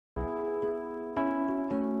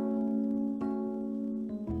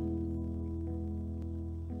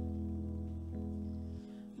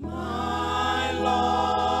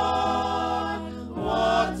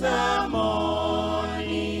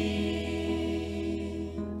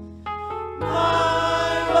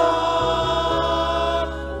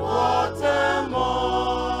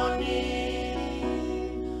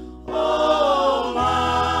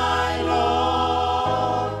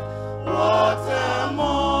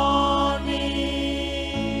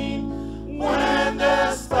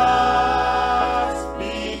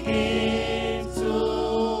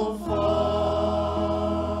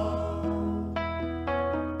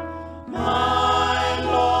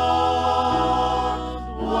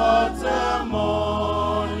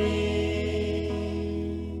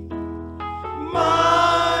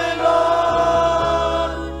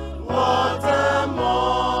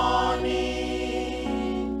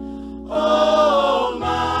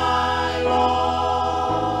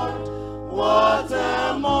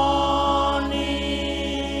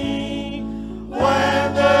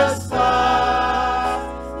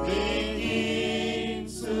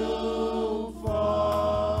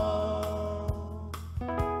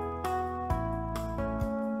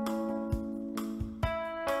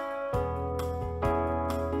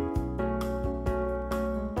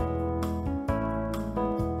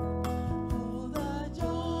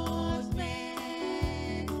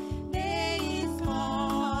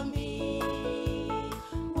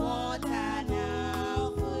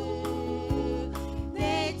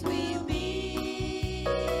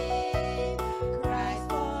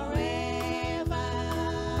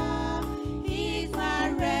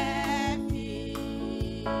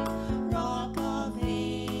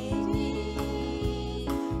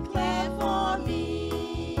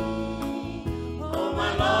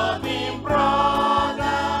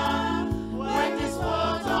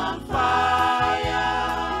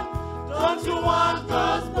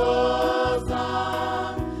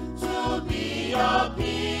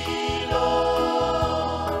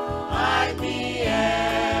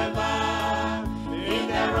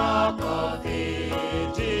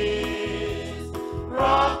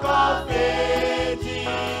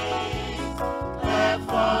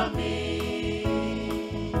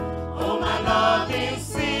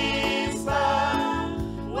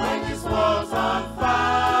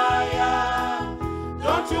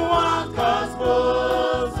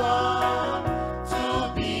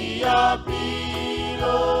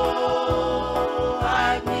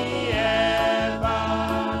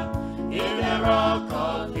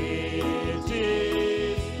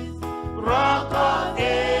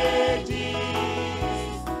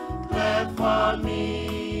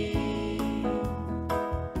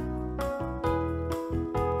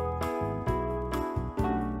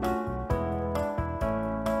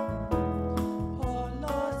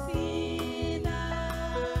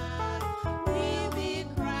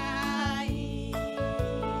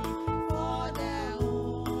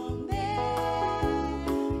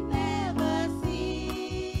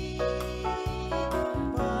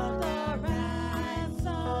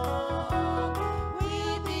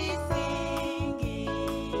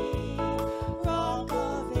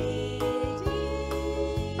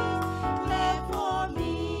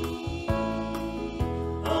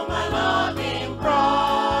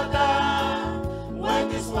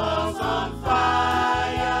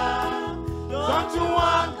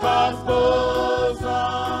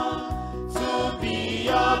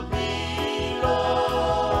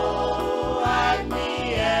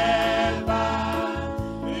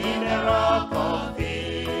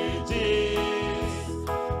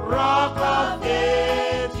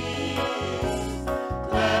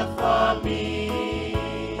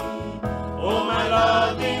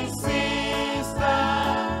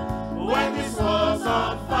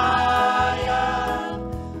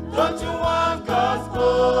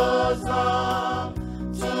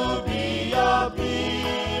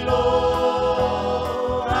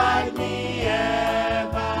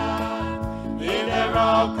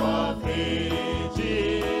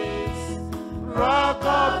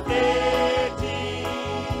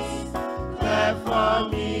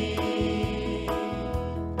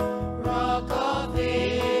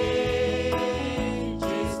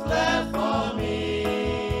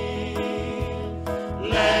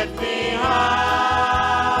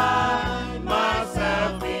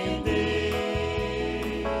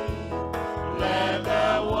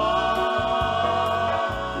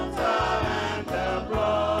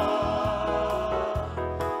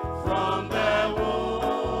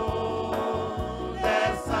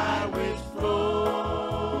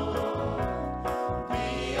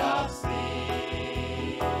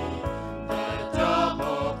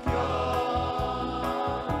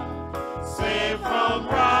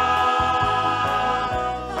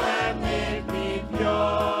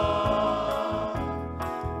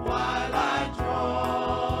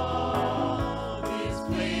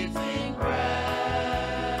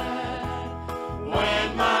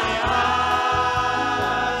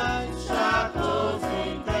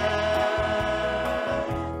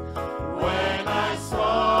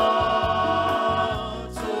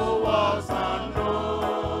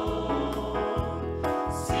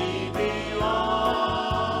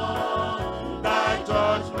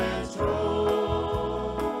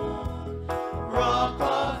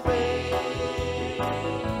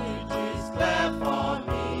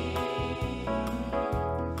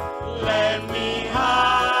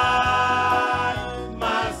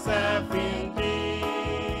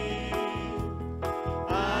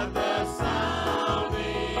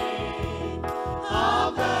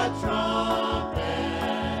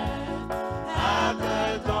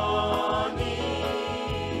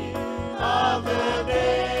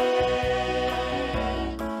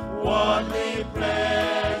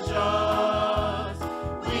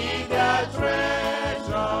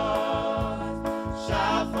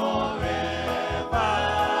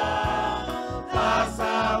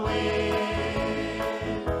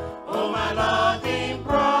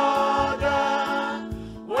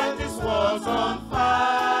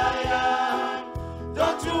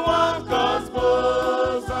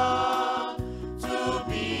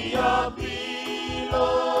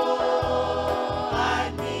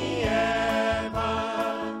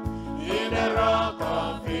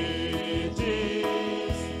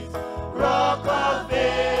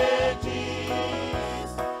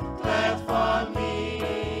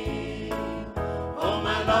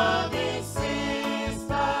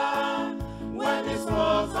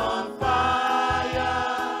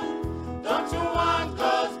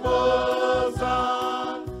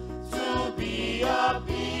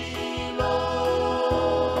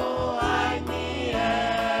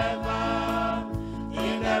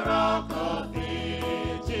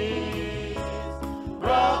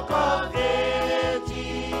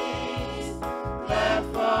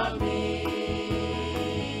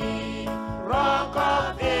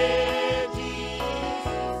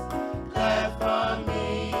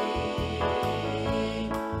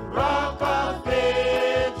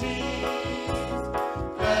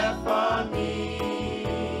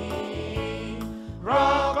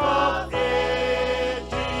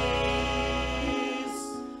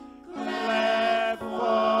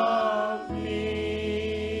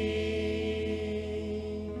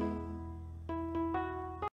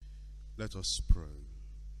Let us pray.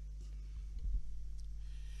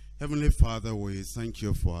 Heavenly Father, we thank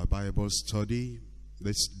you for our Bible study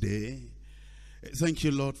this day. Thank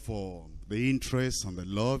you, Lord, for the interest and the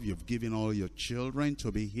love you've given all your children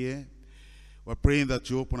to be here. We're praying that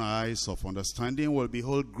you open our eyes of understanding. We'll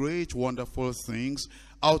behold great, wonderful things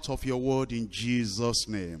out of your word in Jesus'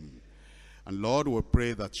 name. And Lord, we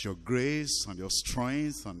pray that your grace and your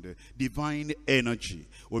strength and the divine energy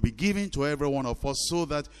will be given to every one of us so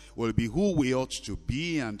that we'll be who we ought to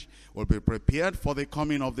be and will be prepared for the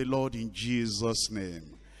coming of the Lord in Jesus'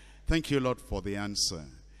 name. Thank you, Lord, for the answer.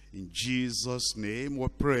 In Jesus' name we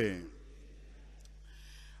pray.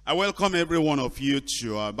 I welcome every one of you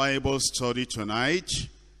to our Bible study tonight.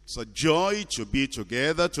 It's a joy to be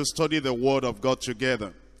together, to study the Word of God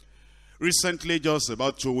together. Recently, just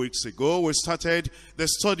about 2 weeks ago, we started the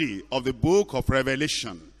study of the book of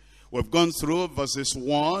Revelation. We've gone through verses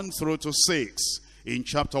 1 through to 6 in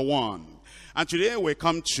chapter 1. And today we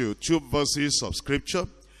come to 2 verses of scripture.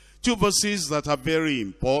 2 verses that are very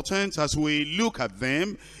important. As we look at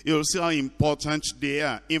them, you'll see how important they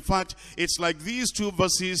are. In fact, it's like these 2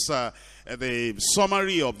 verses are the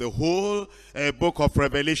summary of the whole book of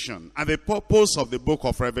Revelation and the purpose of the book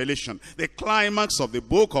of Revelation, the climax of the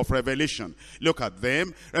book of Revelation. Look at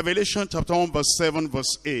them. Revelation chapter 1 verse 7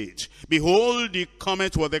 verse 8. Behold, he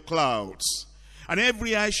cometh with the clouds, and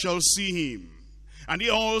every eye shall see him, and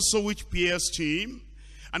he also which pierced him,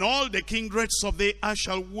 and all the kindreds of the earth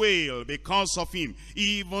shall wail because of him.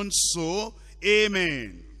 Even so,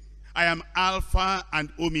 amen. I am Alpha and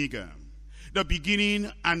Omega, the beginning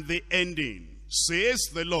and the ending, says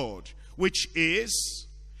the Lord, which is,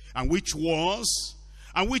 and which was,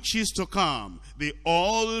 and which is to come, the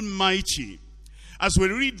Almighty. As we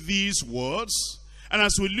read these words, and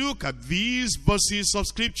as we look at these verses of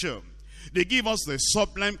scripture, they give us the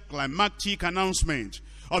sublime climactic announcement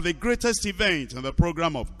of the greatest event in the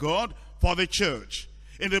program of God for the church,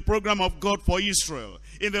 in the program of God for Israel,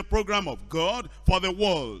 in the program of God for the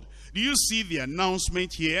world. Do you see the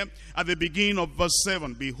announcement here at the beginning of verse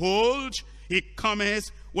 7? Behold, he cometh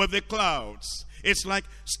with the clouds. It's like,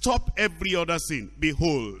 stop every other thing.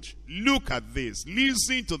 Behold, look at this.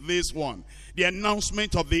 Listen to this one. The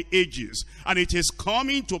announcement of the ages. And it is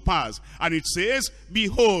coming to pass. And it says,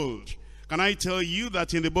 behold. Can I tell you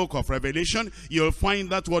that in the book of Revelation, you'll find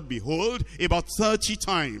that word behold about 30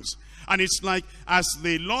 times. And it's like as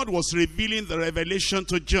the Lord was revealing the revelation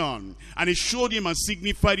to John, and he showed him and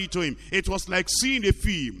signified it to him, it was like seeing a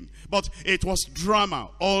film. But it was drama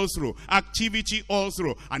all through, activity all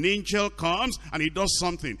through. An angel comes and he does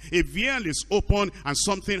something. A veil is open and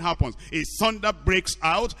something happens. A thunder breaks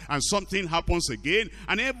out and something happens again.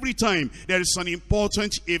 And every time there is an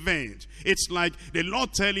important event. It's like the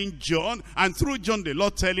Lord telling John, and through John the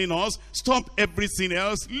Lord telling us, stop everything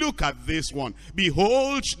else, look at this one,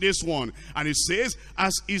 behold this one. And it says,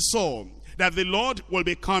 as he saw that the Lord will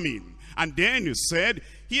be coming, and then he said,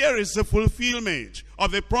 here is the fulfillment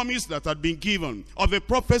of the promise that had been given, of the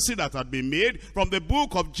prophecy that had been made from the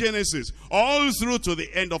book of Genesis, all through to the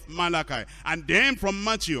end of Malachi, and then from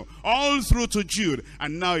Matthew, all through to Jude.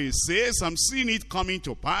 And now he says, I'm seeing it coming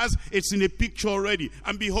to pass. It's in a picture already.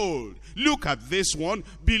 And behold, look at this one.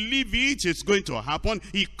 Believe it, it's going to happen.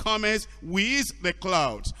 He cometh with the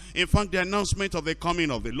clouds. In fact, the announcement of the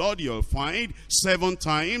coming of the Lord you'll find 7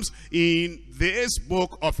 times in this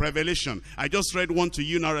book of Revelation. I just read one to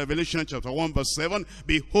you now, Revelation chapter 1 verse 7.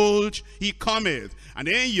 Behold, he cometh. And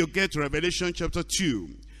then you get to Revelation chapter 2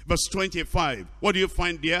 verse 25. What do you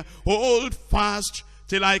find there? Hold fast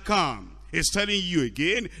till I come. He's telling you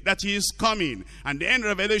again that he is coming. And then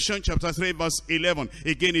Revelation chapter 3 verse 11.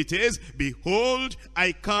 Again it is, behold,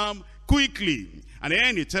 I come quickly. And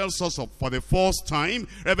then he tells us for the first time,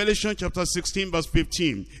 Revelation chapter 16 verse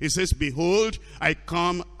 15. It says, behold, I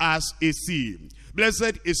come as a thief.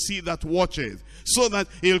 Blessed is he that watcheth, so that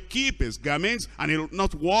he'll keep his garments and he'll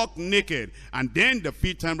not walk naked. And then the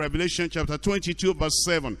 5th time, Revelation chapter 22 verse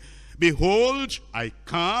 7. Behold, I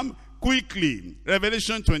come quickly.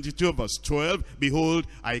 Revelation 22 verse 12. Behold,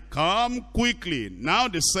 I come quickly. Now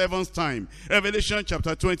the 7th time, Revelation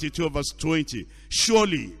chapter 22 verse 20.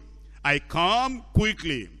 Surely I come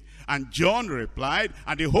quickly. And John replied,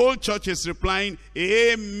 and the whole church is replying,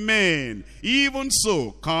 amen. Even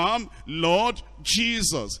so, come, Lord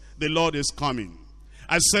Jesus. The Lord is coming.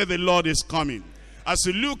 I said the Lord is coming. As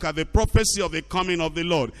you look at the prophecy of the coming of the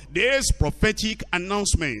Lord, there's prophetic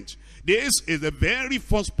announcement. This is the very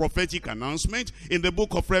first prophetic announcement in the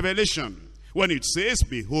book of Revelation. When it says,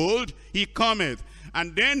 behold, he cometh.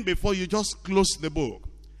 And then before you just close the book,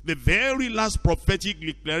 the very last prophetic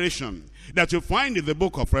declaration that you find in the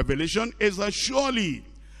book of Revelation is that surely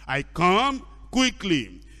I come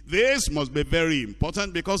quickly. This must be very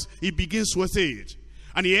important because he begins with it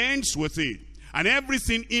and he ends with it. And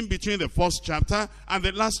everything in between the first chapter and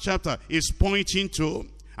the last chapter is pointing to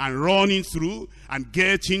and running through and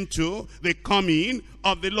getting to the coming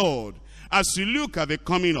of the Lord. As you look at the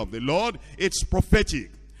coming of the Lord, it's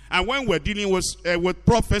prophetic. And when we're dealing with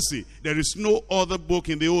prophecy, there is no other book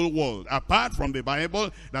in the whole world, apart from the Bible,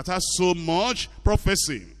 that has so much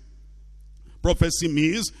prophecy. Prophecy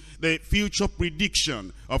means the future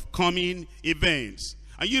prediction of coming events.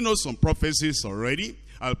 And you know some prophecies already.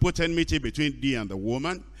 I'll put enmity between thee and the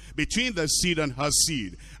woman, between the seed and her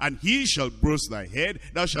seed. And he shall bruise thy head,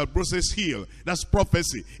 thou shalt bruise his heel. That's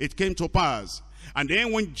prophecy. It came to pass. And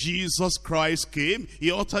then when Jesus Christ came,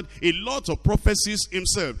 he uttered a lot of prophecies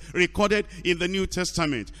himself, recorded in the New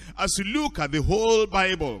Testament. As you look at the whole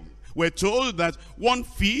Bible, we're told that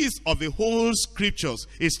 1/5 of the whole scriptures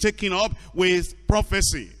is taken up with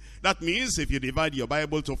prophecy. That means if you divide your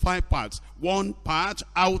Bible to 5 parts, 1 part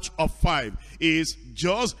out of 5 is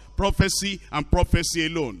just prophecy and prophecy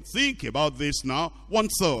alone. Think about this now.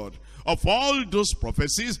 1/3 of all those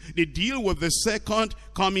prophecies, they deal with the second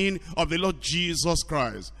coming of the Lord Jesus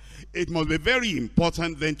Christ. It must be very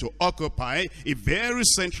important then to occupy a very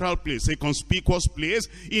central place, a conspicuous place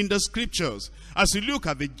in the scriptures. As you look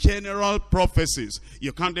at the general prophecies,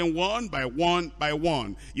 you count them one by one by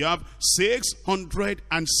one. You have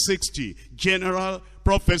 660 general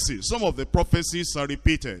prophecies. Some of the prophecies are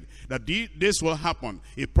repeated, that this will happen.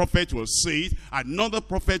 A prophet will say it, another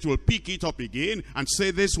prophet will pick it up again and say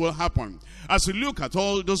this will happen. As you look at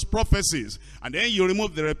all those prophecies, and then you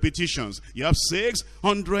remove the repetitions, you have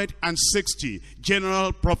 660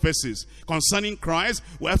 general prophecies. Concerning Christ,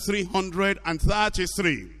 we have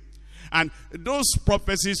 333. And those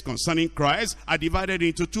prophecies concerning Christ are divided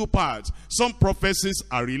into 2 parts. Some prophecies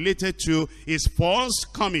are related to his first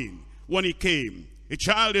coming. When he came, a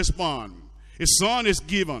child is born, a son is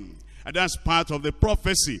given. And that's part of the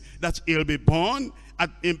prophecy, that he'll be born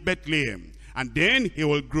in Bethlehem. And then he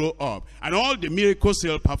will grow up. And all the miracles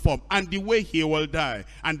he'll perform. And the way he will die.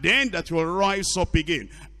 And then that he will rise up again.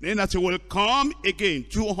 Then that he will come again.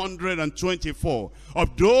 224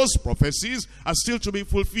 of those prophecies are still to be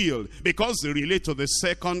fulfilled, because they relate to the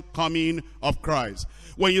second coming of Christ.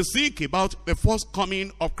 When you think about the first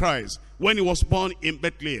coming of Christ, when he was born in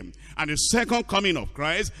Bethlehem, and the second coming of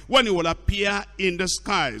Christ, when he will appear in the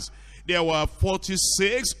skies, there were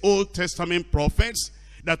 46 Old Testament prophets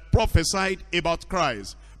that prophesied about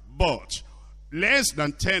Christ, but less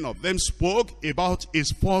than 10 of them spoke about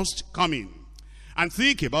his first coming. And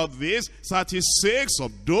think about this, 36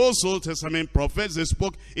 of those Old Testament prophets, they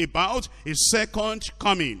spoke about his second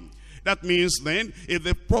coming. That means then, if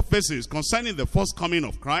the prophecies concerning the first coming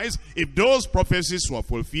of Christ, if those prophecies were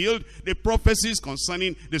fulfilled, the prophecies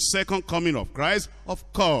concerning the second coming of Christ, of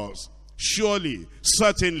course, surely,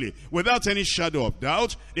 certainly, without any shadow of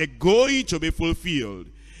doubt, they're going to be fulfilled.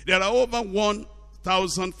 There are over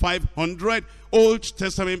 1,500 Old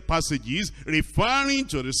Testament passages referring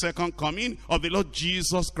to the second coming of the Lord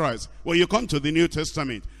Jesus Christ. When you come to the New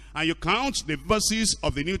Testament and you count the verses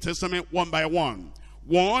of the New Testament one by one,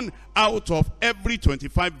 1 out of every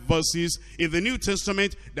 25 verses in the New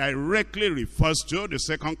Testament directly refers to the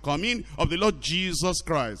second coming of the Lord Jesus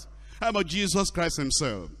Christ. How about Jesus Christ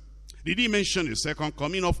himself? Did he mention the second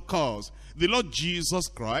coming? Of course. The Lord Jesus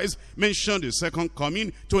Christ mentioned the second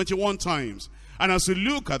coming 21 times. And as we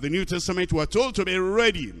look at the New Testament, we're told to be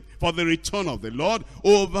ready for the return of the Lord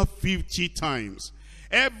over 50 times.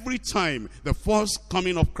 Every time the first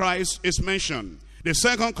coming of Christ is mentioned, the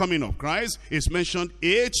second coming of Christ is mentioned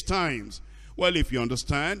 8 times. Well, if you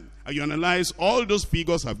understand and you analyze all those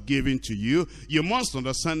figures I've given to you, you must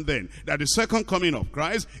understand then that the second coming of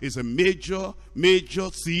Christ is a major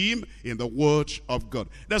theme in the Word of God.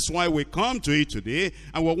 That's why we come to it today,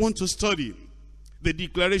 and we want to study the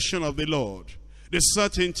declaration of the Lord, the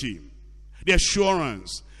certainty, the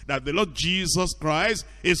assurance that the Lord Jesus Christ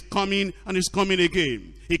is coming and is coming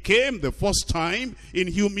again. He came the first time in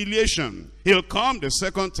humiliation. He'll come the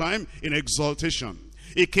second time in exaltation.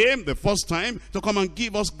 He came the first time to come and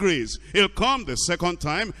give us grace. He'll come the second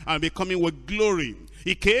time and be coming with glory.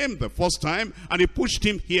 He came the first time and he pushed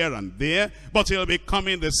him here and there, but he'll be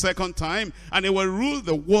coming the second time and he will rule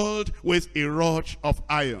the world with a rod of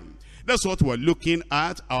iron. That's what we're looking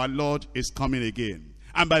at. Our Lord is coming again.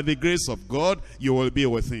 And by the grace of God, you will be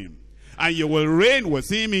with him. And you will reign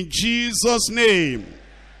with him in Jesus' name.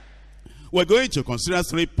 We're going to consider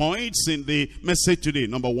 3 points in the message today.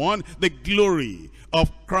 Number 1, the glory of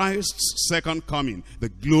Christ's second coming. The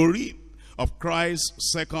glory of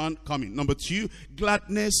Christ's second coming. Number 2,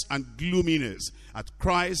 gladness and gloominess at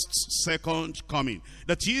Christ's second coming.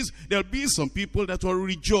 That is, there'll be some people that will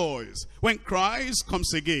rejoice when Christ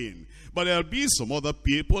comes again. But there'll be some other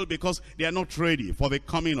people, because they are not ready for the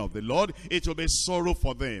coming of the Lord, it will be sorrow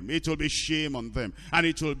for them, it will be shame on them, and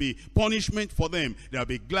it will be punishment for them. There'll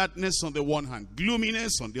be gladness on the one hand,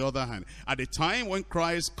 gloominess on the other hand, at the time when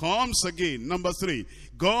Christ comes again. Number 3,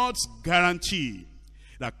 God's guarantee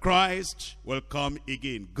that Christ will come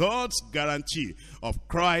again. God's guarantee of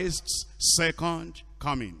Christ's second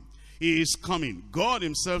coming. He is coming. God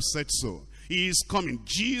himself said so. He is coming.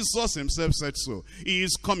 Jesus himself said so. He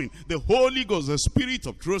is coming. The Holy Ghost, the Spirit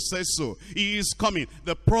of truth, says so. He is coming.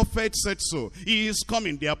 The prophet said so. He is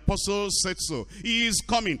coming. The apostles said so. He is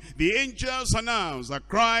coming. The angels announced that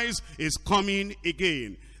Christ is coming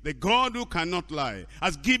again. The God who cannot lie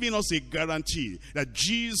has given us a guarantee that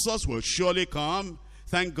Jesus will surely come.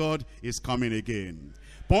 Thank God he's coming again.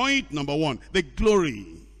 Point number 1, the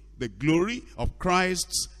glory of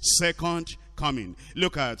Christ's second coming.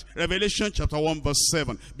 Look at Revelation chapter 1 verse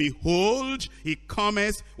 7. Behold, he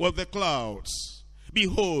cometh with the clouds.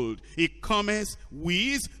 Behold, he cometh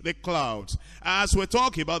with the clouds. As we're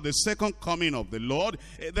talking about the second coming of the Lord,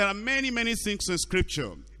 there are many things in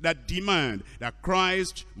Scripture that demand that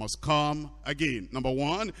Christ must come again. Number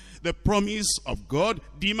 1, the promise of God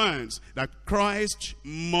demands that Christ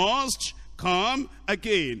must come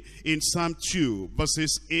again. In Psalm 2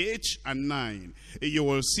 verses 8 and 9, you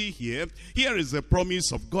will see here is the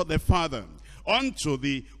promise of God the Father unto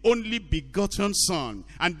the only begotten Son.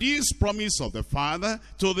 And this promise of the Father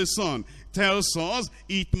to the Son tells us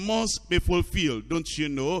it must be fulfilled. Don't you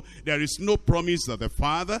know there is no promise that the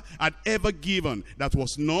Father had ever given that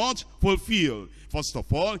was not fulfilled? First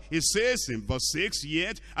of all, he says in verse 6,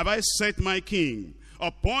 yet have I set my King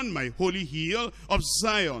upon my holy hill of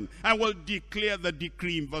Zion. I will declare the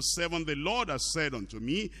decree. In verse 7, the Lord has said unto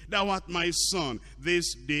me, thou art my son,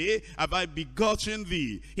 this day have I begotten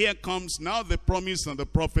thee. Here comes now the promise and the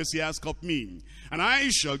prophecy asked of me. And I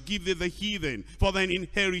shall give thee the heathen for thine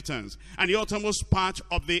inheritance, and the uttermost part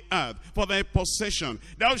of the earth for thy possession.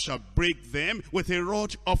 Thou shalt break them with a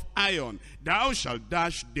rod of iron. Thou shalt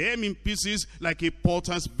dash them in pieces like a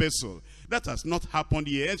potter's vessel. That has not happened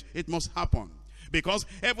yet. It must happen. Because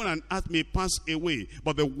heaven and earth may pass away,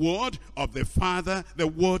 but the word of the Father, the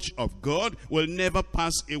word of God, will never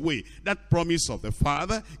pass away. That promise of the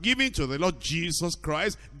Father given to the Lord Jesus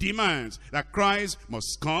Christ demands that Christ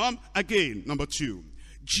must come again. Number 2,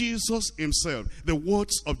 Jesus himself, the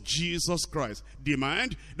words of Jesus Christ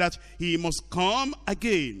demand that he must come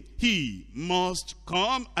again. He must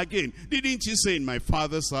come again. Didn't he say, in my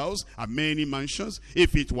Father's house are many mansions?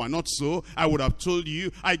 If it were not so, I would have told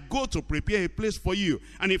you, I go to prepare a place for you.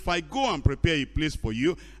 And if I go and prepare a place for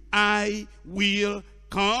you, I will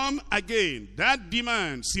come again. That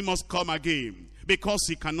demands he must come again. Because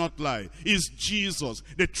he cannot lie. Is Jesus,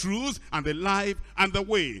 the truth and the life and the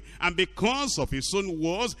way. And because of his own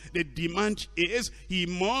words, the demand is he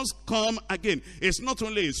must come again. It's not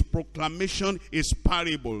only his proclamation, his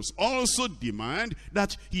parables also demand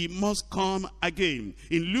that he must come again.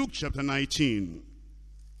 In Luke chapter 19,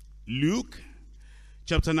 Luke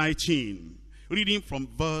chapter 19, reading from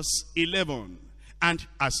verse 11. And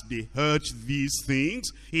as they heard these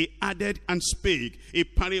things, he added and spake a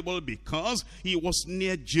parable, because he was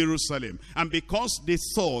near Jerusalem, and because they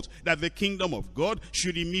thought that the kingdom of God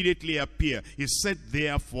should immediately appear. He said,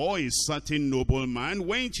 therefore, a certain nobleman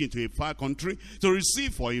went into a far country to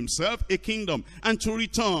receive for himself a kingdom, and to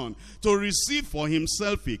return. To receive for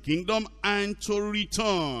himself a kingdom, and to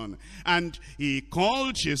return. And he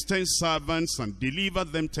called his 10 servants, and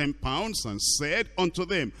delivered them 10 pounds, and said unto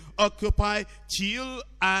them, occupy till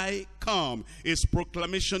I come. His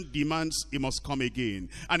proclamation demands he must come again.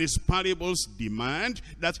 And his parables demand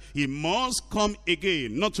that he must come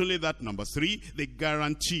again. Not only that, number 3, the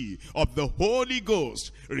guarantee of the Holy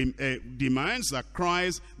Ghost demands that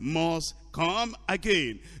Christ must come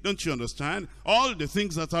again. Don't you understand? All the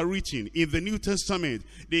things that are written in the New Testament,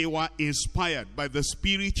 they were inspired by the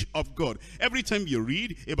Spirit of God. Every time you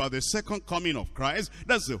read about the second coming of Christ,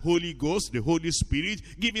 that's the Holy Ghost, the Holy Spirit,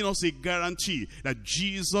 giving us a guarantee that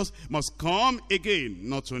Jesus must come again.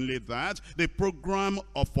 Not only that, the program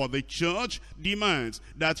for the church demands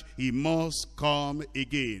that he must come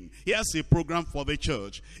again. He has a program for the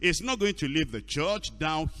church. He's not going to leave the church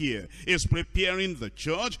down here. He's preparing the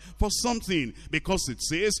church for something something, because it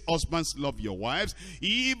says, husbands, love your wives,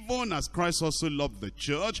 even as Christ also loved the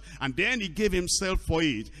church, and then he gave himself for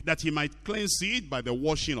it, that he might cleanse it by the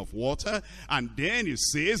washing of water. And then it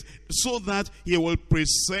says, so that he will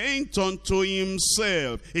present unto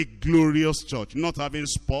himself a glorious church, not having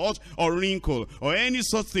spot or wrinkle or any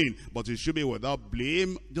such thing, but it should be without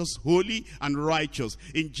blame, just holy and righteous.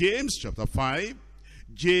 In James chapter 5,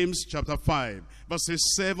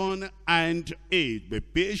 verses 7 and 8. Be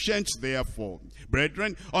patient, therefore,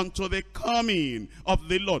 brethren, unto the coming of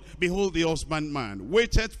the Lord. Behold, the husbandman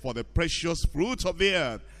waiteth for the precious fruit of the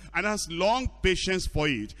earth, and has long patience for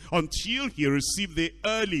it, until he receive the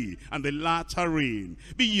early and the latter rain.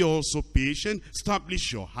 Be ye also patient,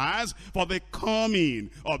 establish your hearts, for the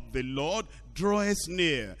coming of the Lord draweth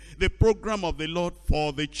near. The program of the Lord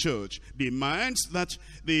for the church demands that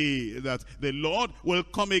the Lord will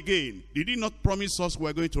come again. Did he not promise us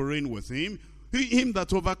we're going to reign with him? Him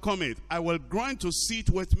that overcometh, I will grant to sit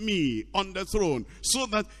with me on the throne, so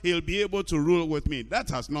that he'll be able to rule with me. That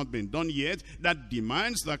has not been done yet. That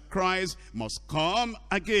demands that Christ must come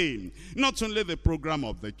again. Not only the program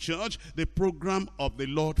of the church, the program of the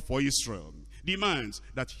Lord for Israel demands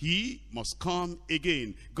that he must come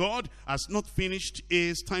again. God has not finished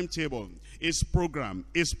his timetable, his program,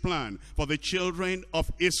 his plan for the children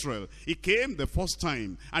of Israel. He came the first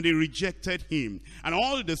time and they rejected him. And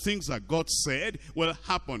all the things that God said will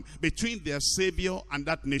happen between their Savior and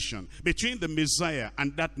that nation, between the Messiah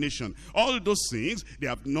and that nation. All those things, they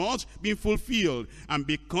have not been fulfilled. And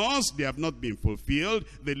because they have not been fulfilled,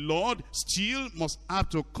 the Lord still must have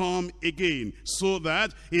to come again, so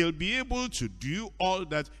that he'll be able to do all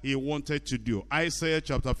that he wanted to do. Isaiah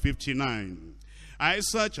chapter 59.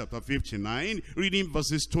 Isaiah chapter 59, reading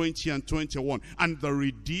verses 20 and 21. And the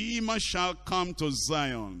Redeemer shall come to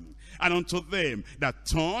Zion, and unto them that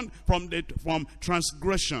turn from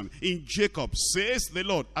transgression in Jacob, says the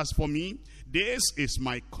Lord, as for me, this is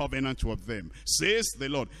my covenant with them, says the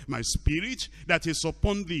Lord. My spirit that is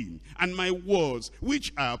upon thee, and my words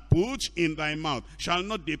which are put in thy mouth, shall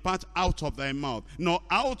not depart out of thy mouth, nor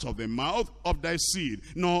out of the mouth of thy seed,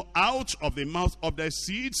 nor out of the mouth of thy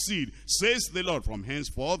seed, says the Lord, from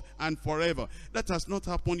henceforth and forever. That has not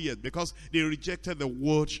happened yet, because they rejected the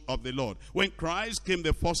word of the Lord. When Christ came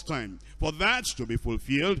the first time, for that to be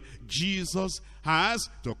fulfilled, Jesus has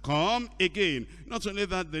to come again. Not only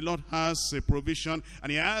that, the Lord has a provision,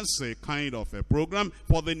 and he has a kind of a program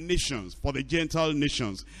for the nations, for the Gentile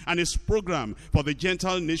nations. And his program for the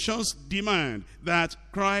Gentile nations demand that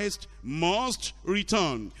Christ must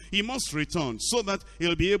return. He must return so that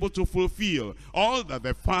he'll be able to fulfill all that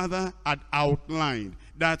the Father had outlined.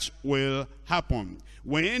 That will happen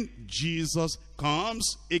when Jesus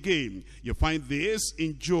comes again. You find this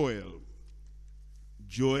in Joel.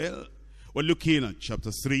 We're looking at chapter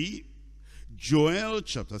 3. Joel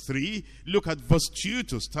chapter 3. Look at verse 2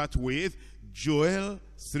 to start with. Joel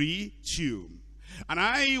 3:2. And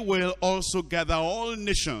I will also gather all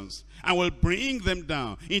nations, and will bring them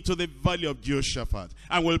down into the valley of Jehoshaphat,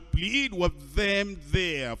 and will plead with them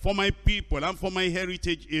there for my people and for my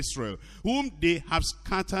heritage Israel, whom they have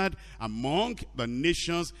scattered among the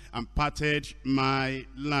nations and parted my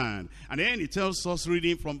land. And then he tells us,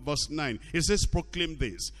 reading from verse 9, it says, proclaim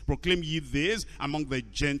this, proclaim ye this among the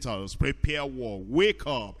Gentiles, prepare war, wake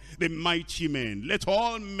up the mighty men, let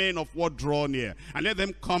all men of war draw near, and let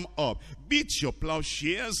them come up. Beat your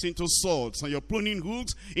plowshares into swords, and your pruning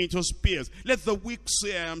hooks into spears. Let the weak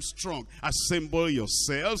say, I am strong. Assemble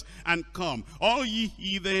yourselves and come, all ye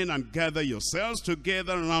heathen, and gather yourselves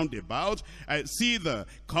together round about. See the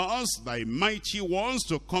cause thy mighty ones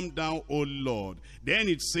to come down, O Lord. Then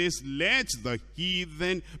it says, let the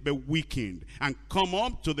heathen be weakened, and come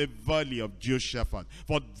up to the valley of Jehoshaphat.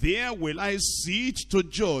 For there will I sit to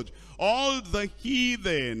judge all the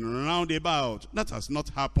heathen round about. That has not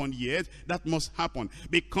happened yet. That must happen.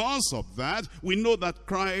 Because of that, we know that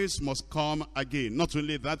Christ must come again. Not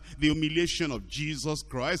only that, the humiliation of Jesus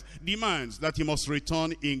Christ demands that he must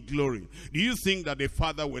return in glory. Do you think that the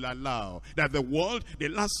Father will allow that the world, the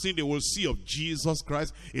last thing they will see of Jesus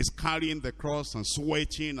Christ is carrying the cross and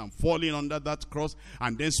sweating and falling under that cross,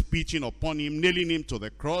 and then spitting upon him, nailing him to the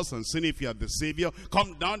cross and saying, if you are the Savior,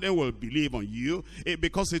 come down, then we'll believe on you?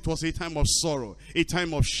 Because it was a time of sorrow, a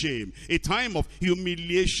time of shame, a time of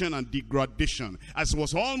humiliation and degradation, as he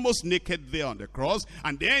was almost naked there on the cross,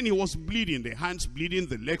 and then he was bleeding, the hands bleeding,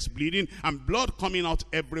 the legs bleeding, and blood coming out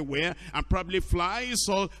everywhere, and probably flies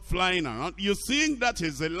all flying around. You think that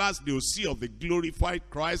is the last they'll see of the glorified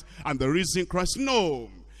Christ and the risen Christ? No.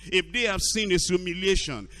 If they have seen his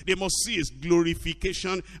humiliation, they must see his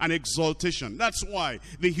glorification and exaltation. That's why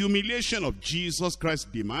the humiliation of Jesus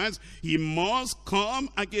Christ demands he must come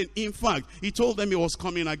again. In fact, he told them he was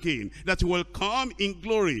coming again, that he will come in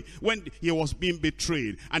glory. When he was being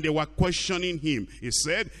betrayed and they were questioning him, he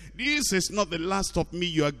said, this is not the last of me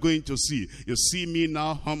you are going to see. You see me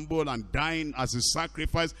now humble and dying as a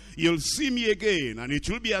sacrifice. You'll see me again, and it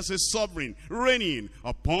will be as a sovereign reigning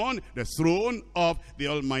upon the throne of the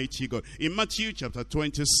Almighty God. In Matthew chapter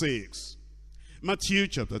 26, Matthew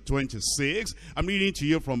chapter 26, I'm reading to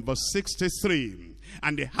you from verse 63.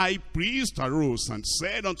 And the high priest arose and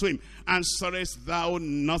said unto him, answerest thou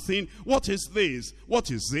nothing? What is this? What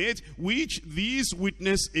is it which these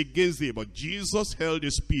witness against thee? But Jesus held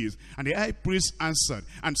his peace. And the high priest answered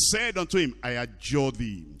and said unto him, I adjure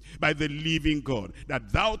thee by the living God,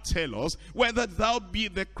 that thou tell us whether thou be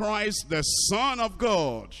the Christ, the Son of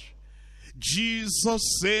God.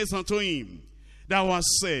 Jesus says unto him, thou hast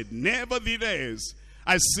said, nevertheless,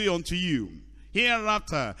 I say unto you,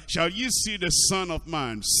 hereafter shall ye see the Son of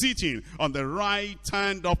Man sitting on the right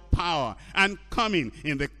hand of power and coming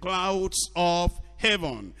in the clouds of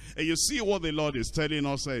heaven. And you see what the Lord is telling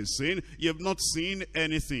us. He's saying, you have not seen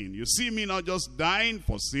anything. You see me not just dying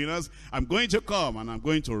for sinners. I'm going to come and I'm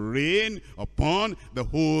going to reign upon the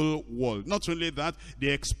whole world. Not only that,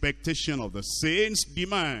 the expectation of the saints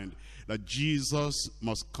demand that Jesus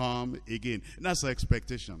must come again. That's our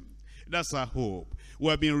expectation. That's our hope. We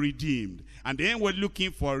have been redeemed. And then we're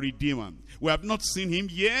looking for a redeemer. We have not seen him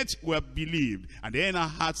yet. We have believed. And then our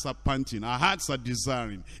hearts are panting. Our hearts are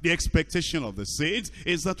desiring. The expectation of the saints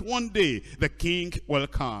is that one day the king will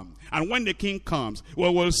come. And when the king comes, we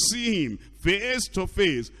will see him face to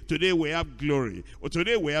face. Today we have glory.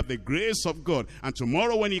 Today we have the grace of God. And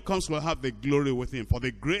tomorrow when he comes, we'll have the glory with him. For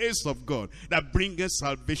the grace of God that bringeth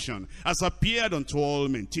salvation has appeared unto all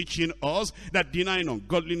men, teaching us that denying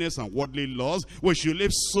ungodliness and worldly laws, we should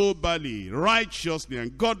live soberly, righteously,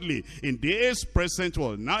 and godly in this present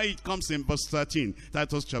world. Now it comes in verse 13,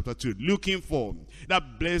 Titus chapter 2, looking for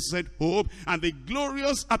that blessed hope and the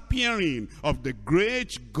glorious appearing of the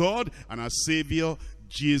great God and our Savior,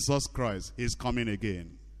 Jesus Christ. Is coming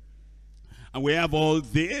again. And we have all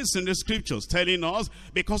this in the scriptures telling us,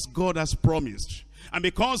 because God has promised, and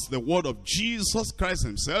because the word of Jesus Christ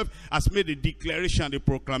himself has made a declaration and a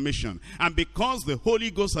proclamation, and because the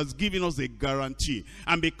Holy Ghost has given us a guarantee,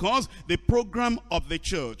 and because the program of the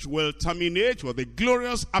church will terminate with the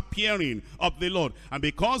glorious appearing of the Lord, and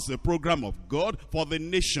because the program of God for the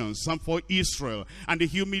nations and for Israel, and the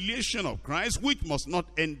humiliation of Christ, which must not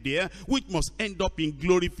end there, which must end up in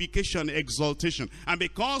glorification, exaltation, and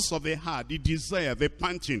because of the heart, the desire, the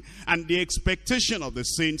panting, and the expectation of the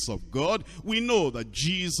saints of God, we know that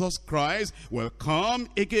Jesus Christ will come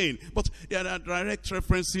again. But there are direct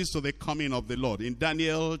references to the coming of the Lord. In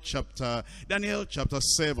Daniel chapter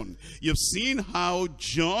 7, you've seen how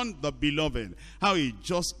John the beloved, how he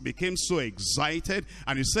just became so excited,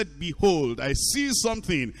 and he said, behold, I see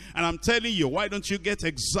something. And I'm telling you, why don't you get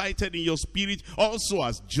excited in your spirit also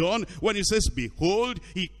as John, when he says, behold,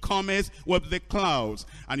 he cometh with the clouds.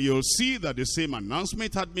 And you'll see that the same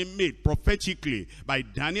announcement had been made prophetically by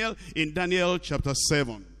Daniel in Daniel chapter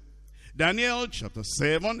 7. Daniel chapter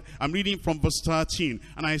 7, I'm reading from verse 13.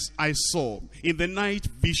 And I saw in the night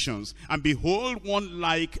visions, and behold, one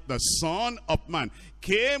like the Son of Man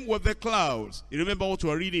came with the clouds. You remember what we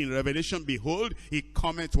were reading in Revelation? Behold, he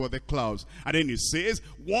cometh with the clouds. And then he says,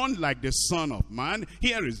 one like the Son of Man.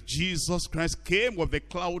 Here is Jesus Christ came with the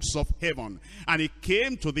clouds of heaven. And he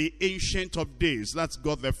came to the Ancient of Days. That's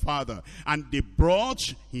God the Father. And they brought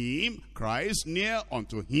him, Christ, near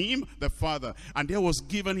unto him, the Father. And there was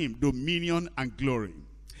given him dominion and glory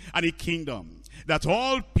and a kingdom, that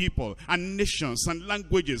all people and nations and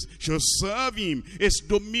languages shall serve him. His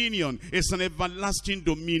dominion is an everlasting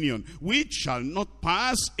dominion which shall not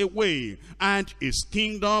pass away, and his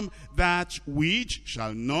kingdom that which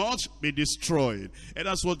shall not be destroyed. And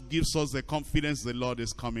that's what gives us the confidence the Lord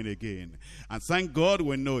is coming again. And thank God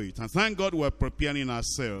we know it. And thank God we're preparing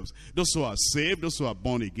ourselves. Those who are saved, those who are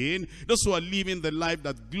born again, those who are living the life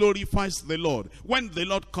that glorifies the Lord. When the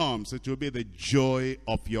Lord comes, it will be the joy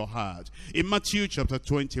of your heart. In Matthew chapter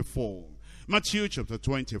 24. Matthew chapter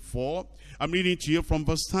 24. I'm reading to you from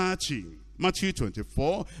verse 30. Matthew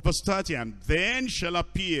 24, verse 30, and then shall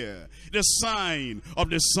appear the sign of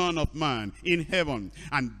the Son of Man in heaven.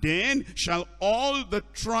 And then shall all the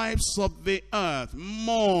tribes of the earth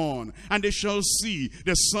mourn, and they shall see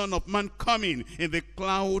the Son of Man coming in the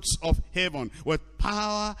clouds of heaven with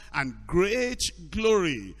power and great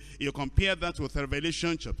glory. You compare that with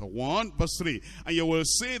Revelation chapter 1 verse 3, and you will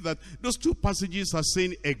see that those two passages are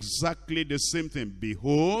saying exactly the same thing.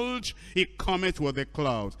 Behold, he cometh with the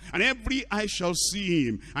clouds, and every eye shall see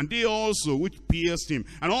him, and they also which pierced him,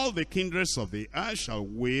 and all the kindreds of the earth shall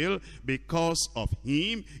wail because of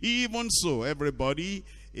him. Even so, everybody,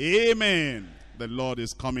 amen. The Lord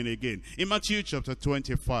is coming again. In Matthew chapter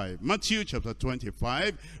 25,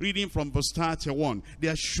 reading from verse 31, the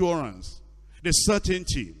assurance, the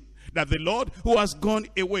certainty that the Lord who has gone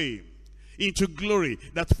away into glory,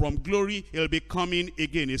 that from glory he'll be coming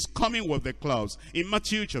again. He's coming with the clouds. In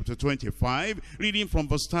Matthew chapter 25, reading from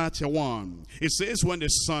verse 31, it says, when the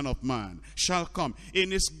Son of Man shall come in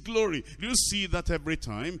his glory. Do you see that every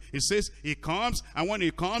time? It says he comes, and when he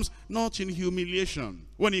comes, not in humiliation.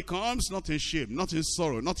 When he comes, not in shame, not in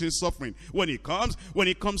sorrow, not in suffering. When he comes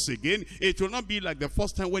again, it will not be like the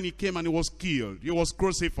first time when he came and he was killed. He was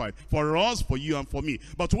crucified for us, for you, and for me.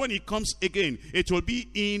 But when he comes again, it will be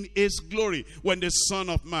in his glory. When the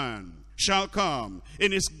Son of Man shall come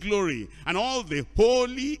in his glory, and all the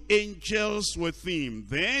holy angels with him,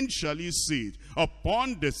 then shall he sit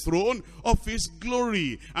upon the throne of his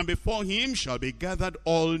glory, and before him shall be gathered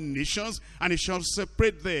all nations, and he shall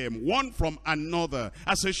separate them one from another,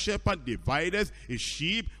 as a shepherd divideth his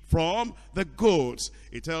sheep from the goats.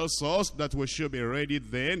 It tells us that we should be ready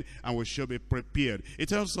then, and we should be prepared. It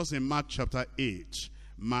tells us in Mark chapter 8,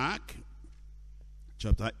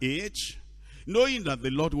 knowing that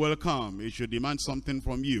the Lord will come, he should demand something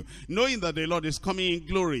from you. Knowing that the Lord is coming in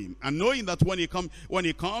glory, and knowing that when he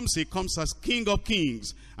comes as King of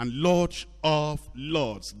kings and Lord of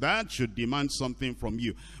lords. That should demand something from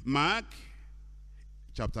you. Mark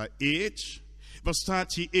chapter 8, verse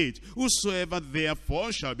 38. Whosoever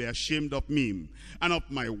therefore shall be ashamed of me and of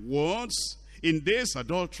my words in this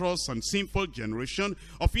adulterous and sinful generation,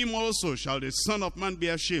 of him also shall the Son of Man be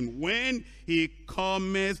ashamed when he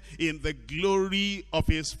cometh in the glory of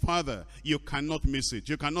his Father. You cannot miss it.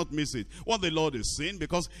 You cannot miss it. What the Lord is saying,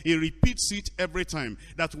 because he repeats it every time,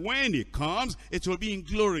 that when he comes, it will be in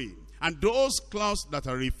glory. And those clouds that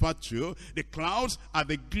are referred to, the clouds are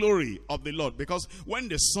the glory of the Lord. Because when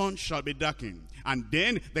the sun shall be darkened, and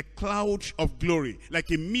then the cloud of glory, like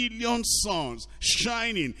a million suns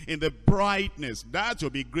shining in the brightness, that will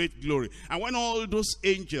be great glory. And when all those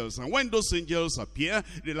angels, appear,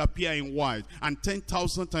 they'll appear in white. And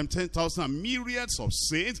 10,000 times 10,000, and myriads of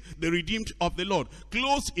saints, the redeemed of the Lord,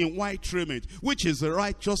 clothed in white raiment, which is the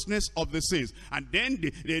righteousness of the saints. And then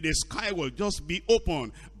the sky will just be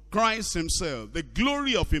open. Christ himself, the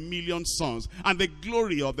glory of a million suns, and the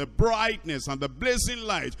glory of the brightness and the blazing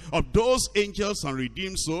light of those angels and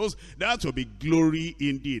redeemed souls, that will be glory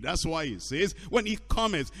indeed. That's why he says, when he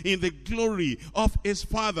cometh in the glory of his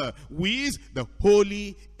Father with the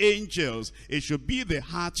holy angels, it should be the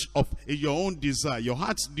heart of your own desire, your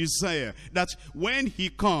heart's desire, that when he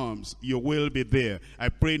comes, you will be there. I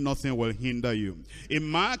pray nothing will hinder you. In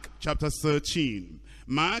Mark chapter 13,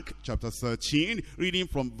 reading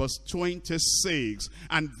from verse 26.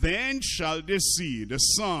 And then shall they see the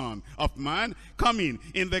Son of Man coming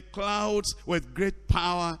in the clouds with great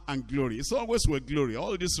power and glory. It's always with glory,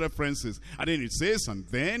 all these references. And then it says, and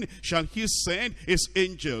then shall he send his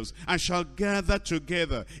angels, and shall gather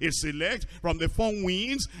together his elect from the four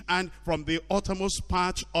winds, and from the uttermost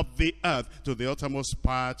part of the earth to the uttermost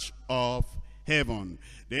part of heaven.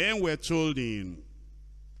 Then we're told in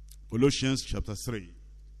Colossians chapter 3.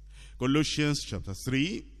 Colossians chapter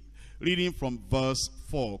 3, reading from verse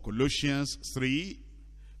 4. Colossians 3,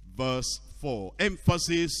 verse 4.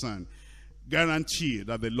 Emphasis and guarantee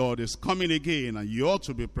that the Lord is coming again, and you ought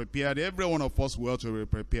to be prepared. Every one of us will ought to be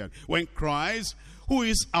prepared. When Christ, who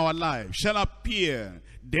is our life, shall appear,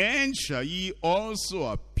 then shall ye also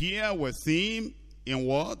appear with him in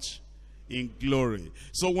what? In glory.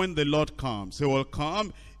 So when the Lord comes, he will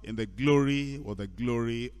come in the glory or the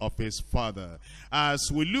glory of his Father. As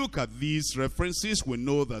we look at these references, we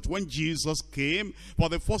know that when Jesus came for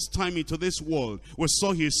the first time into this world, we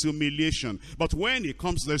saw his humiliation. But when he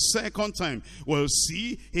comes the second time, we'll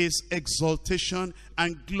see his exaltation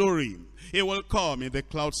and glory. He will come in the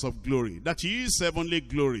clouds of glory. That is heavenly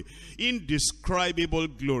glory, indescribable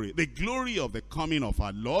glory. The glory of the coming of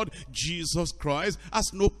our Lord Jesus Christ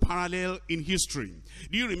has no parallel in history.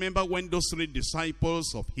 Do you remember when those three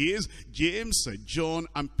disciples of his, James, John,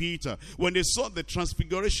 and Peter, when they saw the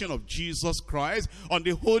transfiguration of Jesus Christ on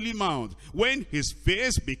the Holy Mount, when his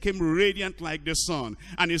face became radiant like the sun,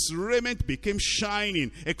 and his raiment became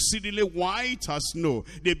shining, exceedingly white as snow,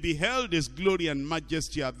 they beheld his glory and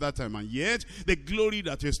majesty at that time. And yet, the glory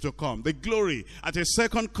that is to come, the glory at his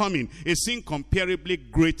second coming, is incomparably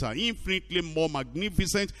greater, infinitely more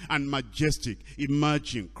magnificent and majestic.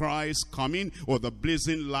 Imagine Christ coming with the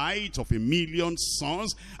blazing light of 1,000,000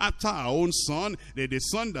 suns. After our own sun, the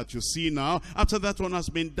sun that you see now, after that one has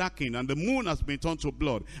been darkened and the moon has been turned to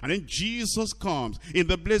blood, and then Jesus comes in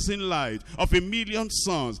the blazing light of 1,000,000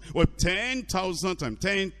 suns with 10,000 and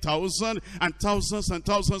 10,000 and thousands and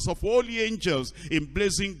thousands of holy angels in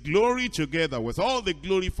blazing glory together with all the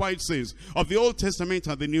glorified saints of the Old Testament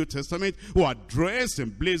and the New Testament, who are dressed in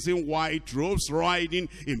blazing white robes, riding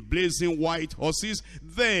in blazing white horses.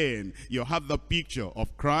 Then you have the picture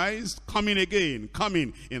of Christ coming again,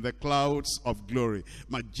 coming in the clouds of glory.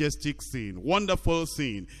 Majestic scene, wonderful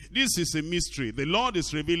scene. This is a mystery the Lord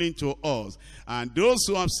is revealing to us. And those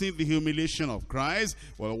who have seen the humiliation of Christ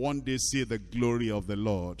will one day see the glory of the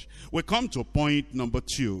Lord. We come to point number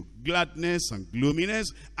 2. Gladness and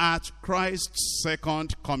gloominess at Christ's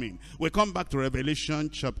second coming. We come back to Revelation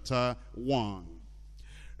chapter 1.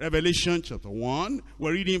 Revelation chapter 1,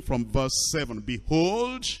 we're reading from verse 7.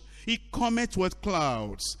 Behold, he cometh with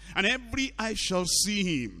clouds, and every eye shall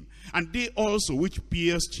see him, and they also which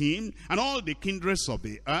pierced him, and all the kindreds of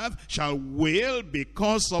the earth shall wail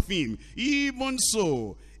because of him. Even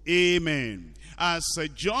so, amen. As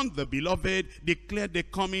John the beloved declared the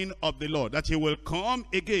coming of the Lord, that he will come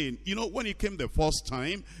again. You know, when he came the first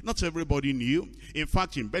time, not everybody knew. In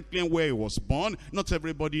fact, in Bethlehem where he was born, not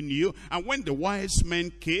everybody knew. And when the wise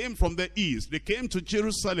men came from the east, they came to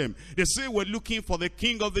Jerusalem. They say, we're looking for the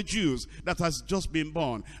King of the Jews that has just been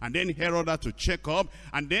born. And then Herod had to check up.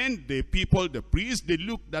 And then the people, the priests, they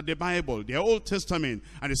looked at the Bible, the Old Testament,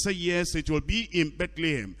 and they said, yes, it will be in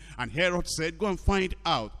Bethlehem. And Herod said, go and find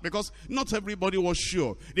out. Because not everybody was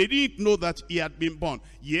sure. They didn't know that he had been born.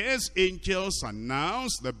 Yes, angels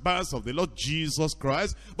announced the birth of the Lord Jesus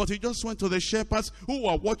Christ, but he just went to the shepherds who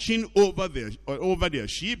were watching over their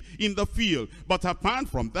sheep in the field. But apart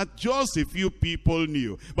from that, just a few people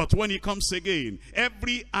knew. But when he comes again,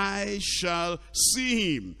 every eye shall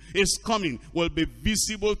see him. His coming will be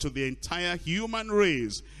visible to the entire human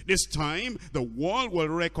race. This time, the world will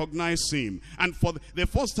recognize him. And for the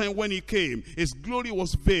first time when he came, his glory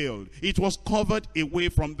was veiled. It was covered away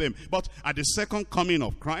from them. But at the second coming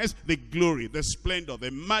of Christ, the glory, the splendor,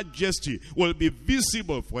 the majesty will be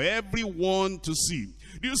visible for everyone to see.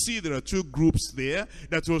 Do you see there are two groups there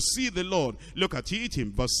that will see the Lord? Look at it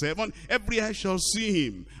in verse 7. Every eye shall see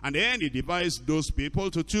him. And then he divides those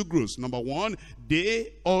people to two groups. Number one,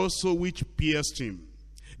 they also which pierced him.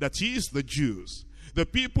 That is the Jews. The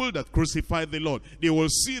people that crucified the Lord, they will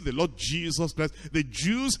see the Lord Jesus Christ. The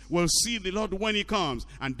Jews will see the Lord when he comes.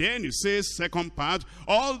 And then he says, second part,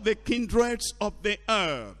 all the kindreds of the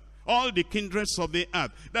earth. All the kindreds of the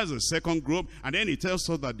earth. That's the second group. And then he tells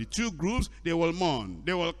us that the two groups, they will mourn,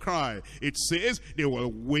 they will cry. It says they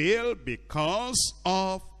will wail because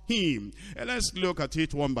of him. And let's look at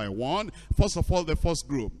it one by one. First of all, the first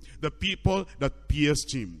group, the people that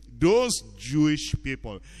pierced him. Those Jewish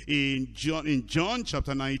people. In John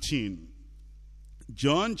chapter 19.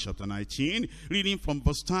 John chapter 19, reading from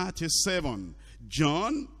verse 37.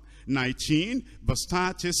 John 19, verse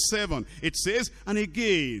 37. It says, and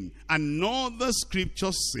again, another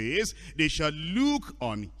scripture says, they shall look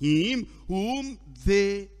on him whom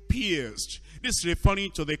they pierced. This is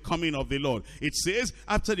referring to the coming of the Lord. It says,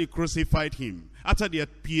 after they crucified him, after they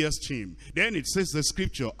had pierced him, then it says the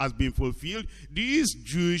scripture has been fulfilled. These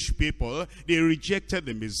Jewish people, they rejected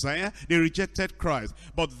the Messiah, they rejected Christ.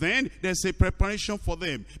 But then there's a preparation for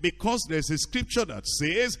them, because there's a scripture that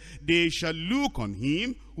says, they shall look on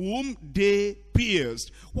him whom they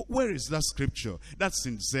pierced. Where is that scripture? That's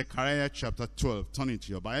in Zechariah chapter 12. Turn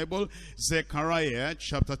into your Bible. Zechariah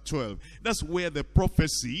chapter 12. That's where the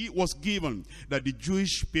prophecy was given, that the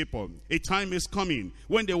Jewish people, a time is coming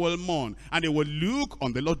when they will mourn and they will look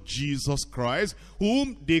on the Lord Jesus Christ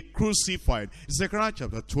whom they crucified. Zechariah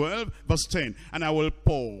chapter 12 verse 10. And I will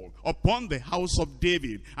pour upon the house of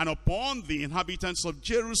David and upon the inhabitants of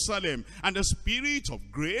Jerusalem and the spirit of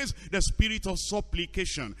grace, the spirit of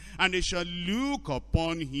supplication, and they shall look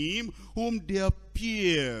upon him whom they have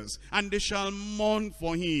pierced, and they shall mourn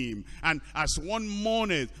for him. And as one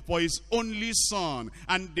mourneth for his only son,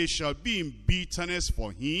 and they shall be in bitterness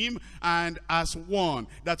for him, and as one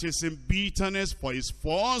that is in bitterness for his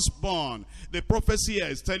firstborn. The prophecy here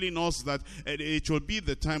is telling us that it will be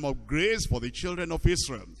the time of grace for the children of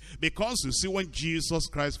Israel. Because you see, when Jesus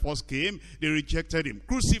Christ first came, they rejected him.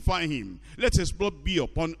 Crucify him. Let his blood be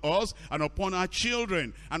upon us and upon our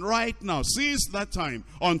children. And right now, since that time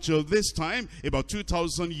until this time, about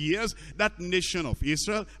 2,000 years, that nation of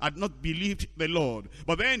Israel had not believed the Lord.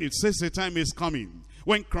 But then it says the time is coming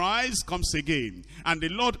when Christ comes again, and the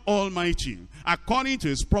Lord Almighty, according to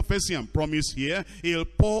his prophecy and promise here, he'll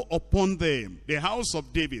pour upon them, the house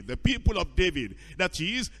of David, the people of David, that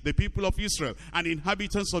is, the people of Israel, and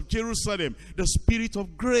inhabitants of Jerusalem, the spirit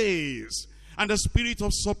of grace and the spirit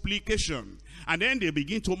of supplication. And then they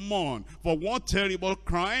begin to mourn for what terrible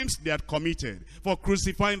crimes they had committed, for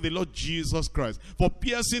crucifying the Lord Jesus Christ, for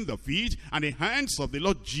piercing the feet and the hands of the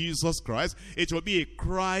Lord Jesus Christ. It will be a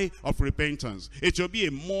cry of repentance. It will be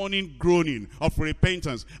a mourning, groaning of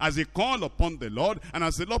repentance as they call upon the Lord, and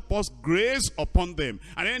as the Lord pours grace upon them.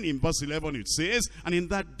 And then in verse 11 it says, and in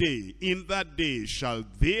that day shall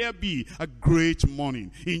there be a great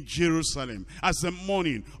mourning in Jerusalem, as the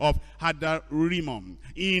mourning of Hadarimon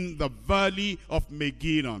in the valley of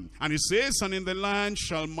Megiddon. And it says, and in the land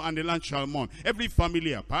shall mourn, every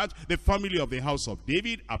family apart, the family of the house of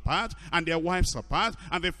David apart, and their wives apart,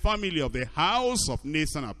 and the family of the house of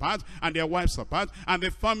Nathan apart, and their wives apart, and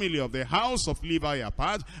the family of the house of Levi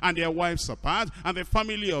apart, and their wives apart, and the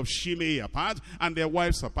family of Shimei apart, and their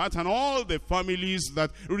wives apart, and all the families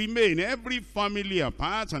that remain, every family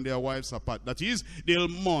apart, and their wives apart. That is, they'll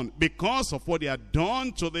mourn because of what they had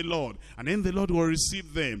done to the Lord. And then the Lord will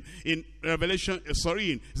receive them. In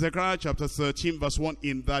in Zechariah chapter 13 verse 1,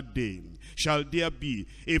 in that day shall there be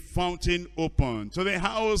a fountain open to the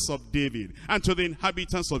house of David and to the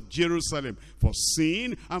inhabitants of Jerusalem for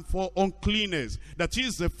sin and for uncleanness. That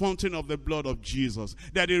is the fountain of the blood of Jesus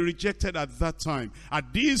that they rejected at that time.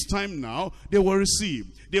 At this time now, they will receive,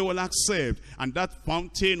 they will accept, and that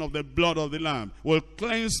fountain of the blood of the Lamb will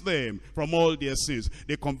cleanse them from all their sins.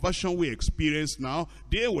 The conversion we experience now,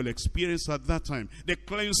 they will experience at that time. The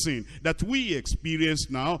cleansing that we experience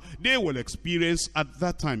now, they will experience at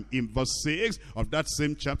that time. In verse 6 of that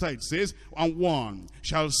same chapter it says, and one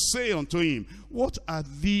shall say unto him, what are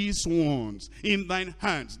these ones in thine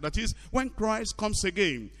hands? That is, when Christ comes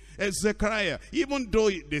again. Zechariah, even though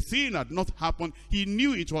the thing had not happened, he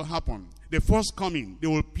knew it will happen. The first coming, they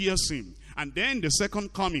will pierce him. And then the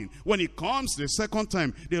second coming, when he comes the second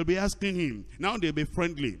time, they'll be asking him. Now they'll be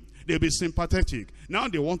friendly. They'll be sympathetic. Now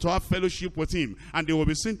they want to have fellowship with him. And they will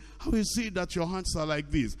be saying, how is it that your hands are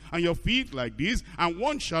like this, and your feet like this? And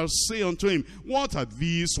one shall say unto him, what are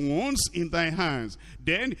these ones in thy hands?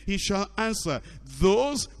 Then he shall answer,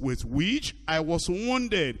 those with which I was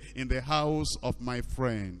wounded in the house of my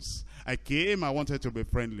friends. I came, I wanted to be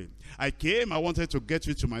friendly. I came, I wanted to get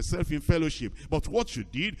you to myself in fellowship. But what you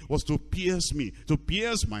did was to pierce me, to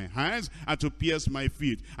pierce my hands, and to pierce my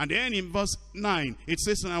feet. And then in verse 9, it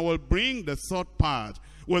says, and I will bring the third part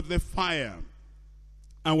with the fire,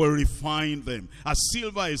 and will refine them as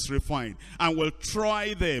silver is refined, and will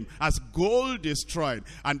try them as gold is tried.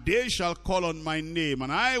 And they shall call on my name,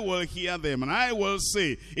 and I will hear them, and I will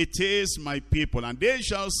say, it is my people. And they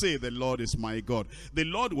shall say, the Lord is my God. The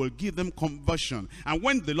Lord will give them conversion. And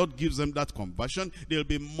when the Lord gives them that conversion, they'll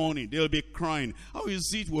be mourning, they'll be crying. How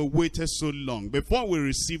is it we waited so long before we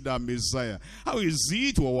received our Messiah? How is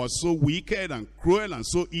it we were so wicked and cruel and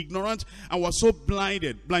so ignorant, and were so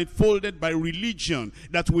blindfolded by religion,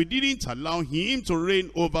 that we didn't allow him to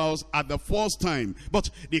reign over us at the first time? But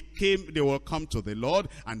they will come to the Lord,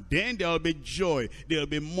 and then there will be joy. They'll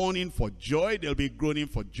be mourning for joy. They'll be groaning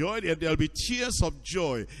for joy. There'll be tears of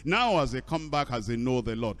joy now as they come back, as they know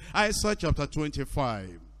the Lord. Isaiah chapter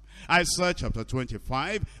 25. Isaiah chapter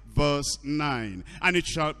 25 verse 9. And it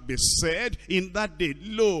shall be said in that day,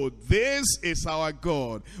 lo, this is our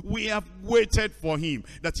God. We have waited for him.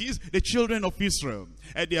 That is, the children of Israel.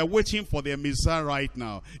 And they are waiting for their Messiah right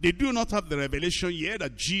now. They do not have the revelation yet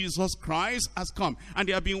that Jesus Christ has come. And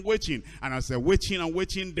they have been waiting. And as they're waiting and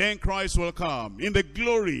waiting, then Christ will come in the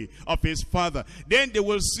glory of his Father. Then they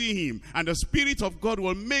will see him. And the Spirit of God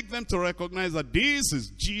will make them to recognize that this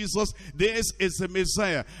is Jesus. This is the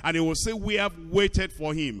Messiah. And they will say, we have waited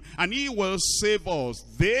for him, and he will save us.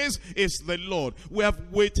 This is the Lord. We have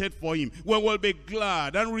waited for him. We will be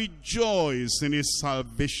glad and rejoice in his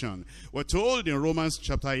salvation. We're told in Romans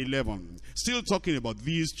chapter 11. Still talking about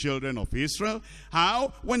these children of Israel.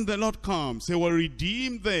 How, when the Lord comes, he will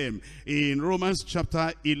redeem them. In Romans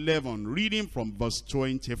chapter 11, reading from verse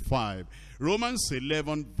 25. Romans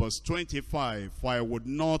 11 verse 25. For I would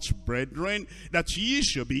not, brethren, that ye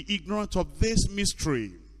should be ignorant of this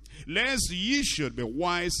mystery, lest ye should be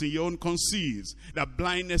wise in your own conceits, that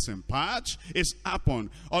blindness in part is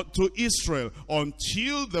happened unto Israel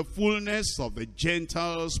until the fullness of the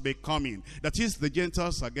Gentiles be coming. That is, the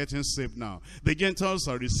Gentiles are getting saved now. The Gentiles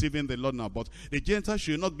are receiving the Lord now. But the Gentiles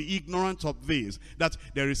should not be ignorant of this, that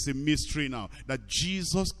there is a mystery now, that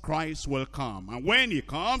Jesus Christ will come. And when he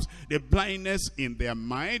comes, the blindness in their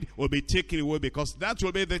mind will be taken away, because that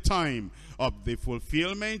will be the time of the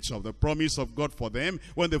fulfillment of the promise of God for them,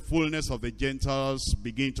 when the fullness of the Gentiles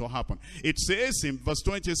begin to happen. It says in verse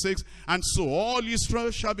 26, and so all Israel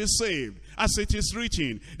shall be saved, as it is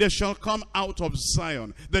written, there shall come out of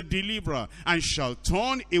Zion the deliverer, and shall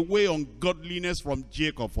turn away ungodliness from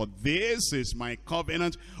Jacob. For this is my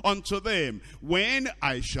covenant unto them, when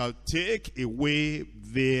I shall take away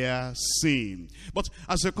their sin. But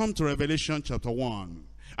as you come to Revelation chapter 1,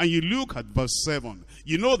 and you look at verse 7,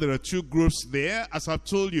 you know there are two groups there, as I've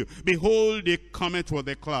told you. Behold, he cometh with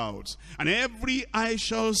the clouds, and every eye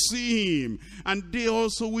shall see him, and they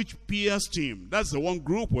also which pierced him. That's the one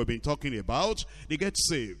group we've been talking about. They get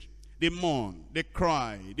saved. They mourn, they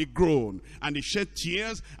cry, they groan, and they shed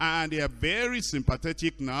tears, and they are very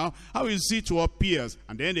sympathetic now. How is it to appear?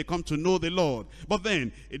 And then they come to know the Lord. But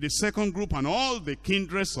then, in the second group, and all the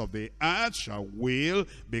kindreds of the earth shall wail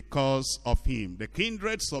because of him. The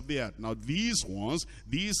kindreds of the earth. Now these ones,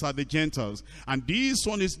 these are the Gentiles. And this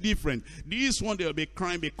one is different. This one, they'll be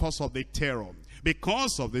crying because of the terror,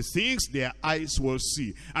 because of the things their eyes will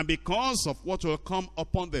see, and because of what will come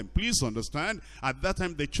upon them. Please understand, at that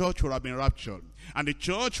time the church would have been raptured, and the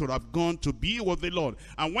church would have gone to be with the Lord.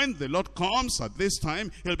 And when the Lord comes at this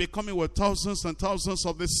time, he'll be coming with thousands and thousands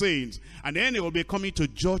of the saints, and then he will be coming to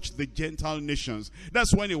judge the Gentile nations.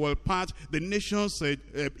 That's when he will part the nations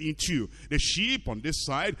in two, the sheep on this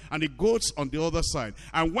side and the goats on the other side.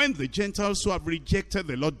 And when the Gentiles who have rejected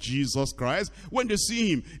the Lord Jesus Christ, when they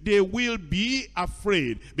see him, they will be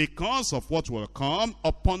afraid because of what will come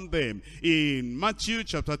upon them. In Matthew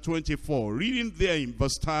chapter 24, reading there in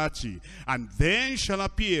verse 30, and then shall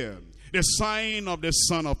appear the sign of the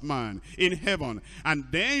Son of Man in heaven, and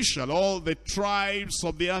then shall all the tribes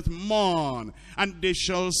of the earth mourn, and they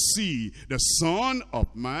shall see the Son of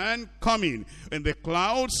Man coming in the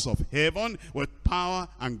clouds of heaven with power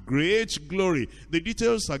and great glory. The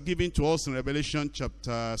details are given to us in Revelation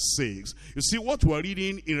chapter 6. You see, what we're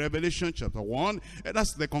reading in Revelation chapter 1,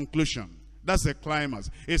 that's the conclusion. That's the climax.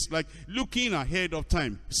 It's like looking ahead of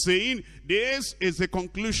time, saying this is the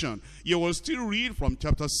conclusion. You will still read from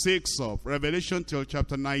chapter 6 of Revelation till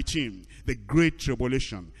chapter 19, the great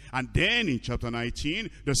tribulation. And then in chapter 19,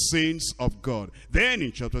 the saints of God. Then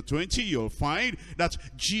in chapter 20, you'll find that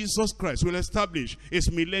Jesus Christ will establish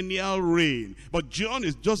his millennial reign. But John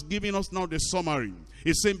is just giving us now the summary.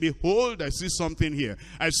 He's saying, behold, I see something here.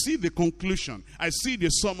 I see the conclusion. I see the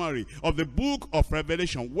summary of the book of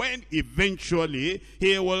Revelation, when eventually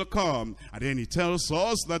he will come. And then he tells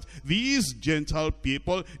us that these Gentile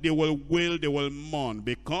people, they will wail, they will mourn,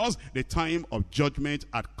 because the time of judgment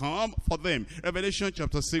had come for them. Revelation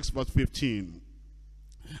chapter 6 verse 15.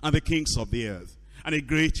 And the kings of the earth, and the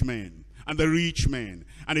great men, and the rich men,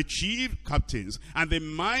 and the chief captains, and the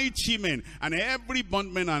mighty men, and every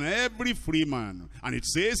bondman, and every free man. And it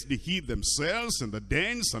says, they hid themselves in the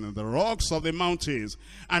dens and in the rocks of the mountains,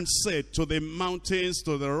 and said to the mountains,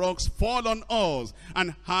 to the rocks, fall on us,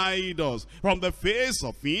 and hide us from the face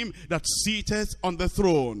of him that sitteth on the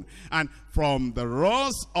throne, and from the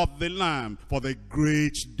wrath of the Lamb, for the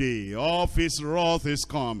great day of his wrath is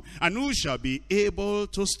come. And who shall be able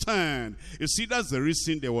to stand? You see, that's the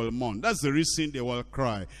reason they will mourn. That's the reason they will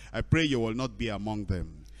cry. I pray you will not be among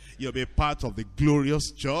them. You'll be part of the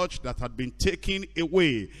glorious church that had been taken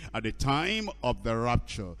away at the time of the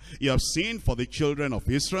rapture. You have seen, for the children of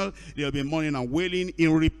Israel, they'll be mourning and wailing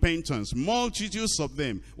in repentance. Multitudes of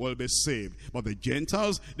them will be saved. But the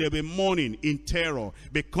Gentiles, they'll be mourning in terror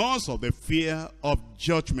because of the fear of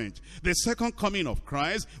judgment. The second coming of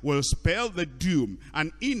Christ will spell the doom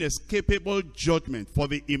and inescapable judgment for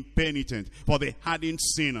the impenitent, for the hardened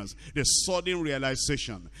sinners. The sudden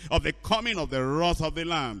realization of the coming of the wrath of the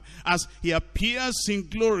Lamb as he appears in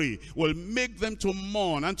glory will make them to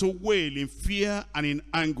mourn and to wail in fear and in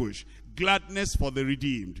anguish. Gladness for the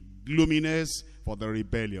redeemed, gloominess for the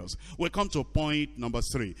rebellious. We come to point number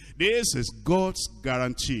 3. This is God's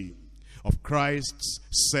guarantee of Christ's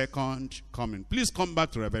second coming. Please come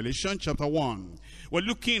back to Revelation chapter 1. We're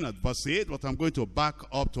looking at verse 8, but I'm going to back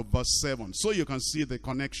up to verse 7 so you can see the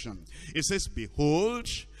connection. It says, behold,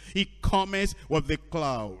 he cometh with the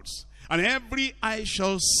clouds, and every eye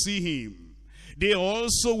shall see him. They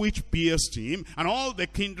also which pierced him, and all the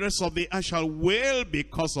kindreds of the earth shall wail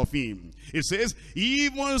because of him. It says,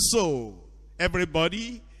 even so,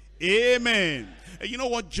 everybody, amen. You know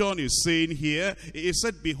what John is saying here? He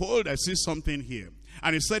said, behold, I see something here.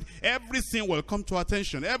 And he said, everything will come to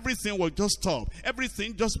attention. Everything will just stop.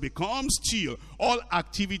 Everything just becomes still. All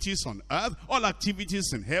activities on earth, all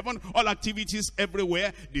activities in heaven, all activities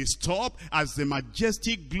everywhere, they stop as the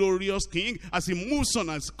majestic, glorious King, as he moves on,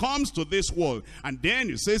 as comes to this world. And then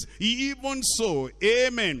he says, even so,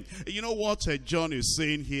 amen. You know what John is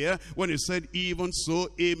saying here? When he said, even so,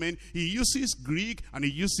 amen, he uses Greek and he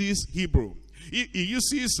uses Hebrew. He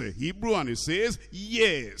uses Hebrew and he says,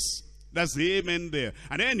 yes. That's the amen there.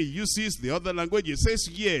 And then he uses the other language. He says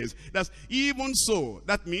yes. That's even so.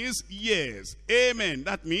 That means yes. Amen.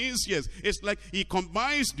 That means yes. It's like he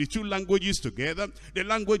combines the two languages together. The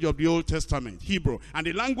language of the Old Testament, Hebrew, and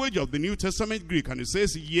the language of the New Testament, Greek. And he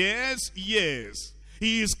says yes, yes.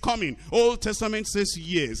 He is coming. Old Testament says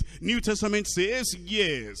yes. New Testament says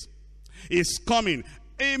yes. He's coming.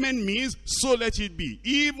 Amen means so let it be.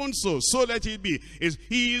 Even so, so let it be.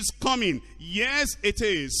 He is coming. Yes, it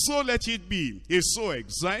is. So let it be. He's so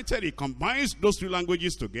excited. He combines those two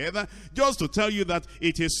languages together just to tell you that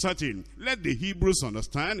it is certain. Let the Hebrews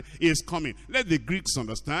understand he is coming. Let the Greeks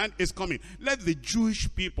understand he is coming. Let the Jewish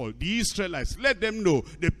people, the Israelites, let them know.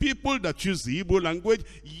 The people that choose the Hebrew language,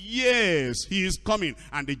 yes, he is coming.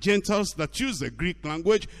 And the Gentiles that choose the Greek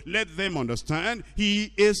language, let them understand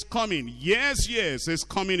he is coming. Yes, yes, he's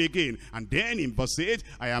coming again. And then in verse 8,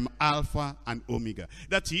 I am Alpha and Omega.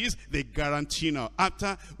 That is the guarantee now.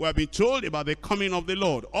 After we have been told about the coming of the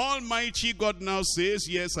Lord, Almighty God now says,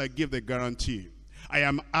 yes, I give the guarantee. I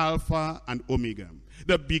am Alpha and Omega,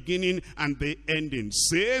 the beginning and the ending,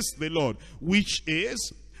 says the Lord, which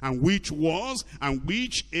is, and which was, and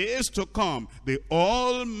which is to come, the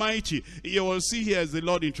Almighty. You will see here is the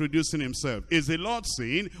Lord introducing himself. Is the Lord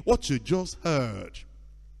saying what you just heard?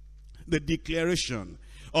 The declaration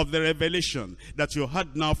of the revelation that you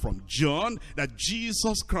heard now from John, that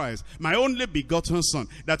Jesus Christ, my only begotten Son,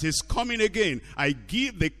 that is coming again. I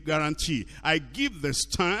give the guarantee. I give the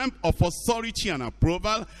stamp of authority and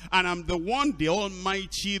approval, and I'm the one, the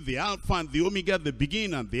Almighty, the Alpha and the Omega, the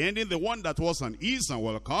beginning and the ending, the one that was and is and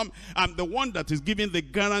will come. I'm the one that is giving the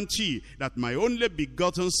guarantee that my only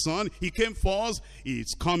begotten Son, he came first, he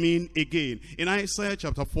is coming again. In Isaiah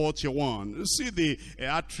chapter 41, see the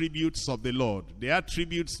attributes of the Lord, the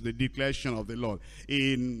attributes, the declaration of the Lord.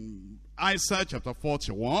 In Isaiah chapter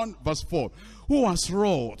 41 verse 4, who has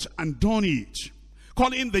wrought and done it,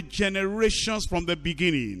 calling the generations from the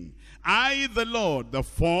beginning. I, the Lord, the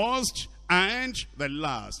first and the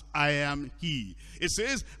last, I am he. It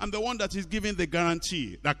says, I'm the one that is giving the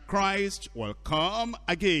guarantee that Christ will come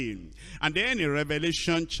again. And then in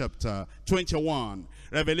Revelation chapter 21,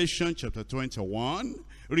 Revelation chapter 21,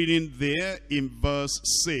 reading there in verse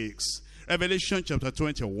 6. Revelation chapter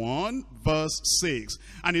 21, verse 6.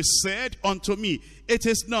 And he said unto me, it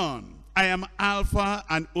is done. I am Alpha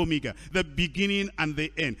and Omega, the beginning and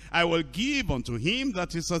the end. I will give unto him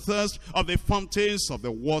that is athirst of the fountains of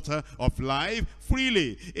the water of life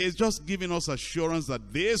freely. It's just giving us assurance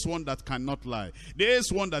that this one that cannot lie,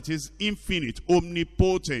 this one that is infinite,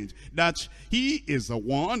 omnipotent, that he is the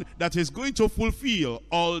one that is going to fulfill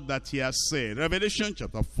all that he has said. Revelation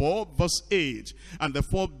chapter 4, verse 8. And the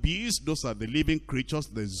four beasts, those are the living creatures,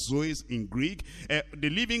 the zoes in Greek, the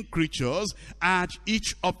living creatures, had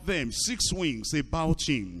each of them 6 wings about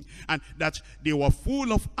him, and that they were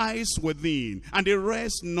full of eyes within, and they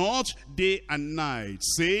rest not day and night,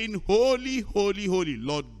 saying, Holy, holy, holy,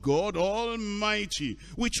 Lord God Almighty,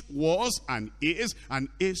 which was and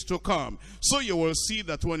is to come. So you will see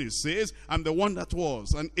that when it says, I'm the one that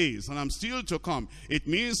was and is, and I'm still to come, it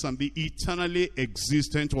means I'm the eternally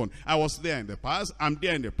existent one. I was there in the past, I'm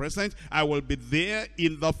there in the present, I will be there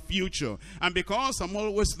in the future. And because I'm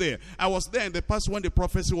always there, I was there in the past when the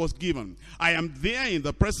prophecy was given. I am there in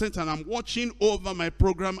the present, and I'm watching over my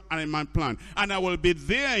program and my plan. And I will be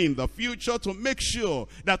there in the future to make sure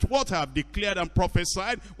that what I have declared and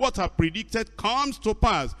prophesied, what I have predicted, comes to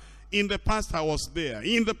pass. In the past I was there,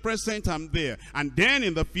 in the present I'm there, and then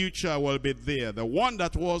in the future I will be there. The one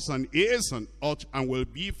that was and is and ought and will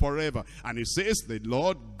be forever. And it says the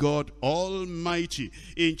Lord God Almighty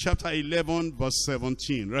in chapter 11 verse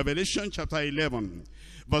 17. Revelation chapter 11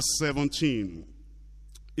 verse 17.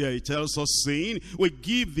 Yeah, it tells us, saying, we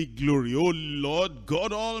give thee glory, O Lord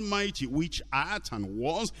God Almighty, which art and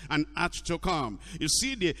was and art to come. You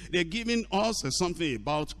see, they're giving us something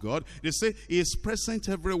about God. They say he is present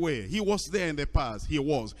everywhere. He was there in the past. He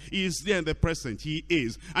was. He is there in the present. He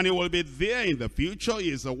is. And he will be there in the future. He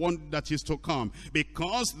is the one that is to come.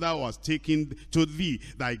 Because thou hast taken to thee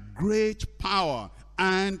thy great power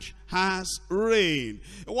and has reigned.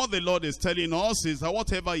 What the Lord is telling us is that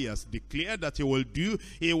whatever he has declared that he will do,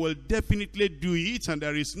 he will definitely do it, and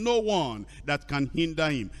there is no one that can hinder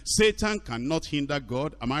him. Satan cannot hinder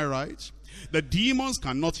God. Am I right? The demons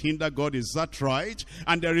cannot hinder God. Is that right?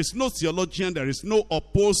 And there is no theologian, there is no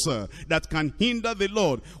opposer that can hinder the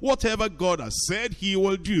Lord. Whatever God has said he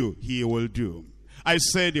will do, he will do. I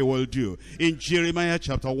said he will do. In Jeremiah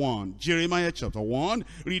chapter 1. Jeremiah chapter 1,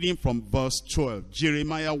 reading from verse 12.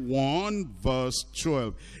 Jeremiah 1, verse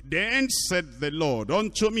 12. Then said the Lord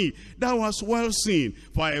unto me, thou hast well seen,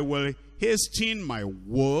 for I will hasten my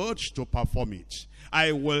word to perform it.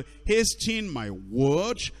 I will hasten my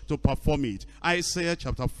word to perform it. Isaiah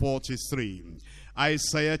chapter 43.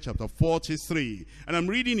 Isaiah chapter 43. And I'm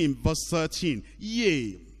reading in verse 13.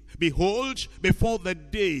 Yea, behold, before the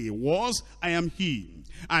day was, I am he,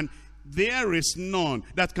 and there is none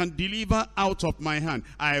that can deliver out of my hand.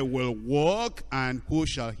 I will walk, and who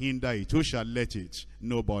shall hinder it? Who shall let it?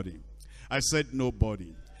 Nobody. I said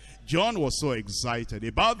nobody. John was so excited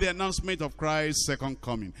about the announcement of Christ's second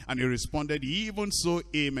coming, and he responded, even so,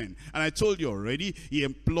 amen. And I told you already, he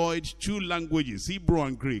employed two languages, Hebrew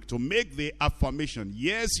and Greek, to make the affirmation.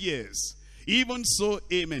 Yes, yes. Even so,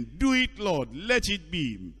 amen. Do it, Lord. Let it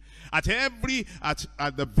be. At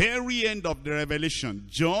the very end of the revelation,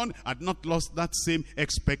 John had not lost that same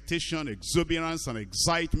expectation, exuberance, and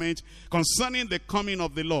excitement concerning the coming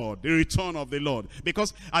of the Lord, the return of the Lord.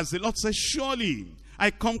 Because as the Lord says, surely I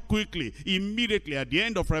come quickly. Immediately at the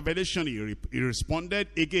end of Revelation, he responded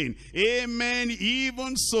again, amen,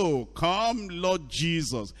 even so, come Lord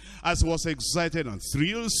Jesus. As was excited and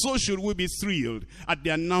thrilled, so should we be thrilled at the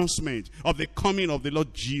announcement of the coming of the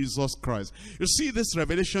Lord Jesus Christ. You see, this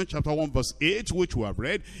Revelation chapter 1 verse 8, which we have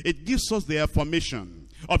read, it gives us the affirmation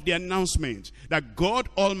of the announcement that God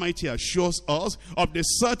Almighty assures us of the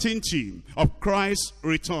certainty of Christ's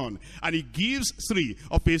return. And he gives three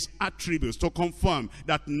of his attributes to confirm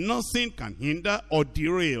that nothing can hinder or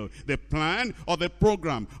derail the plan or the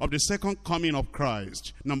program of the second coming of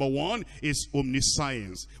Christ. Number one is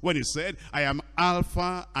omniscience. When he said, I am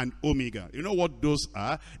Alpha and Omega. You know what those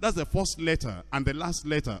are? That's the first letter and the last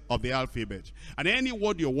letter of the alphabet. And any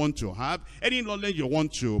word you want to have, any knowledge you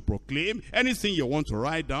want to proclaim, anything you want to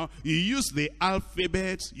write down, you use the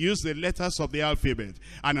alphabet, use the letters of the alphabet.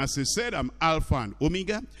 And as he said, I'm Alpha and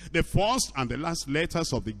Omega, the first and the last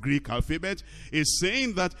letters of the Greek alphabet is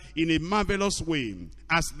saying that in a marvelous way,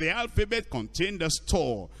 as the alphabet contained the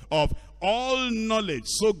store of all knowledge,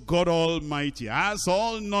 so God Almighty has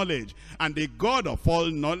all knowledge, and the God of all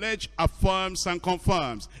knowledge affirms and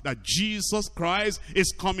confirms that Jesus Christ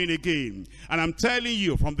is coming again. And I'm telling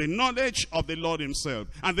you, from the knowledge of the Lord himself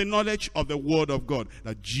and the knowledge of the word of God,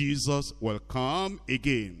 that Jesus will come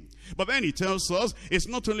again. But then he tells us it's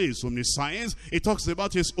not only his omniscience, it talks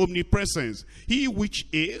about his omnipresence. He which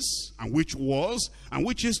is, and which was, and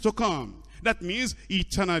which is to come. That means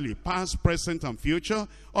eternally, past, present, and future,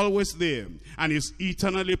 always there. And is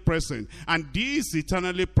eternally present. And this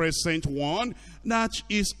eternally present one that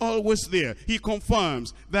is always there, he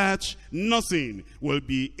confirms that nothing will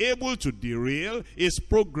be able to derail his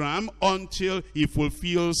program until he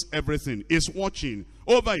fulfills everything. He's watching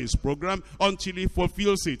over his program until he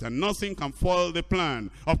fulfills it, and nothing can foil the plan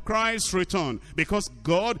of Christ's return, because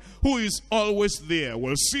God, who is always there,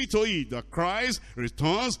 will see to it that Christ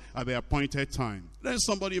returns at the appointed time. Then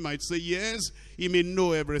somebody might say, yes, he may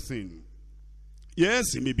know everything.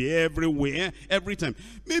 Yes, he may be everywhere, every time.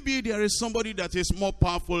 Maybe there is somebody that is more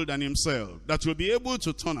powerful than himself, that will be able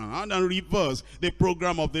to turn around and reverse the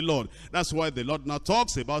program of the Lord. That's why the Lord now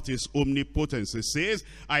talks about his omnipotence. He says,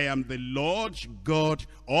 I am the Lord God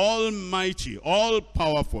Almighty,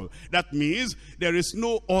 all-powerful. That means there is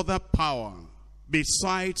no other power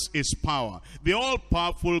besides his power. The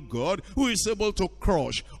all-powerful God, who is able to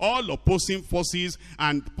crush all opposing forces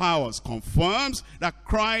and powers, confirms that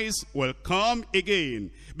Christ will come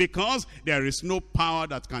again, because there is no power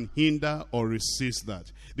that can hinder or resist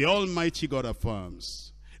that. The Almighty God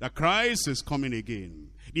affirms that Christ is coming again.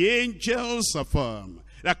 The angels affirm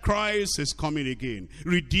that Christ is coming again.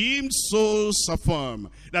 Redeemed souls affirm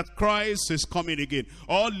that Christ is coming again.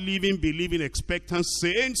 All living, believing, expectant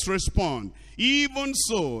saints respond, even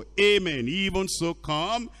so, amen. Even so,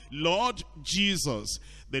 come, Lord Jesus.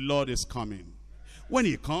 The Lord is coming. when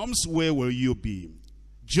he comes, where will you be?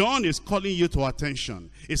 John is calling you to attention.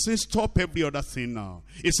 He says, stop every other thing now.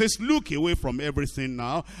 He says, look away from everything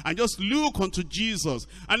now and just look unto Jesus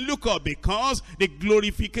and look up, because the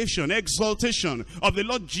glorification, exaltation of the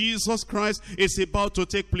Lord Jesus Christ is about to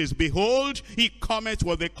take place. Behold, he cometh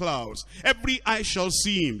with the clouds. Every eye shall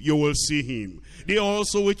see him. You will see him. They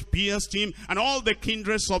also which pierced him, and all the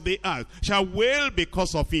kindreds of the earth shall wail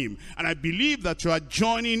because of him. And I believe that you are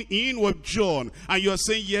joining in with John, and you are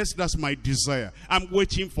saying, yes, that's my desire. I'm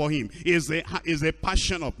waiting for him. Is the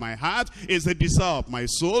passion of my heart, is the desire of my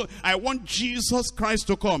soul. I want Jesus Christ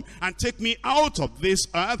to come and take me out of this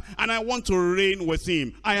earth, and I want to reign with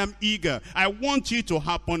him. I am eager. I want it to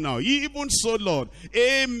happen now. Even so, Lord.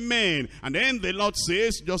 Amen. And then the Lord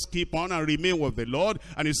says, just keep on and remain with the Lord.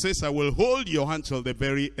 And he says, I will hold your hand till the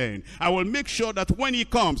very end. I will make sure that when he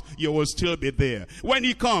comes, you will still be there. When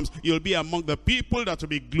he comes, you'll be among the people that will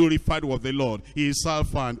be glorified with the Lord. He is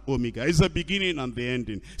Alpha and Omega. He's the beginning and the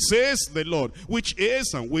ending, says the Lord, which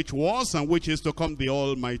is and which was and which is to come, the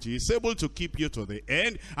Almighty. He's able to keep you to the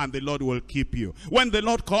end, and the Lord will keep you. When the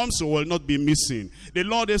Lord comes, you will not be missing. The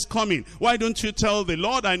Lord is coming. Why don't you tell the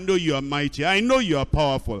Lord, I know you are mighty, I know you are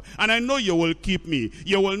powerful, and I know you will keep me.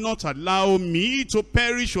 You will not allow me to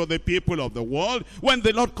perish with the people of the world. When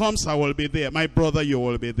the Lord comes, I will be there. My brother, you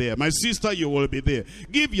will be there. My sister, you will be there.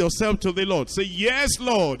 Give yourself to the Lord. Say, yes,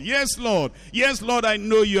 Lord. Yes, Lord. Yes, Lord, I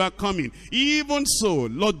know you are coming. Even so,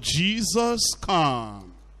 Lord Jesus, come.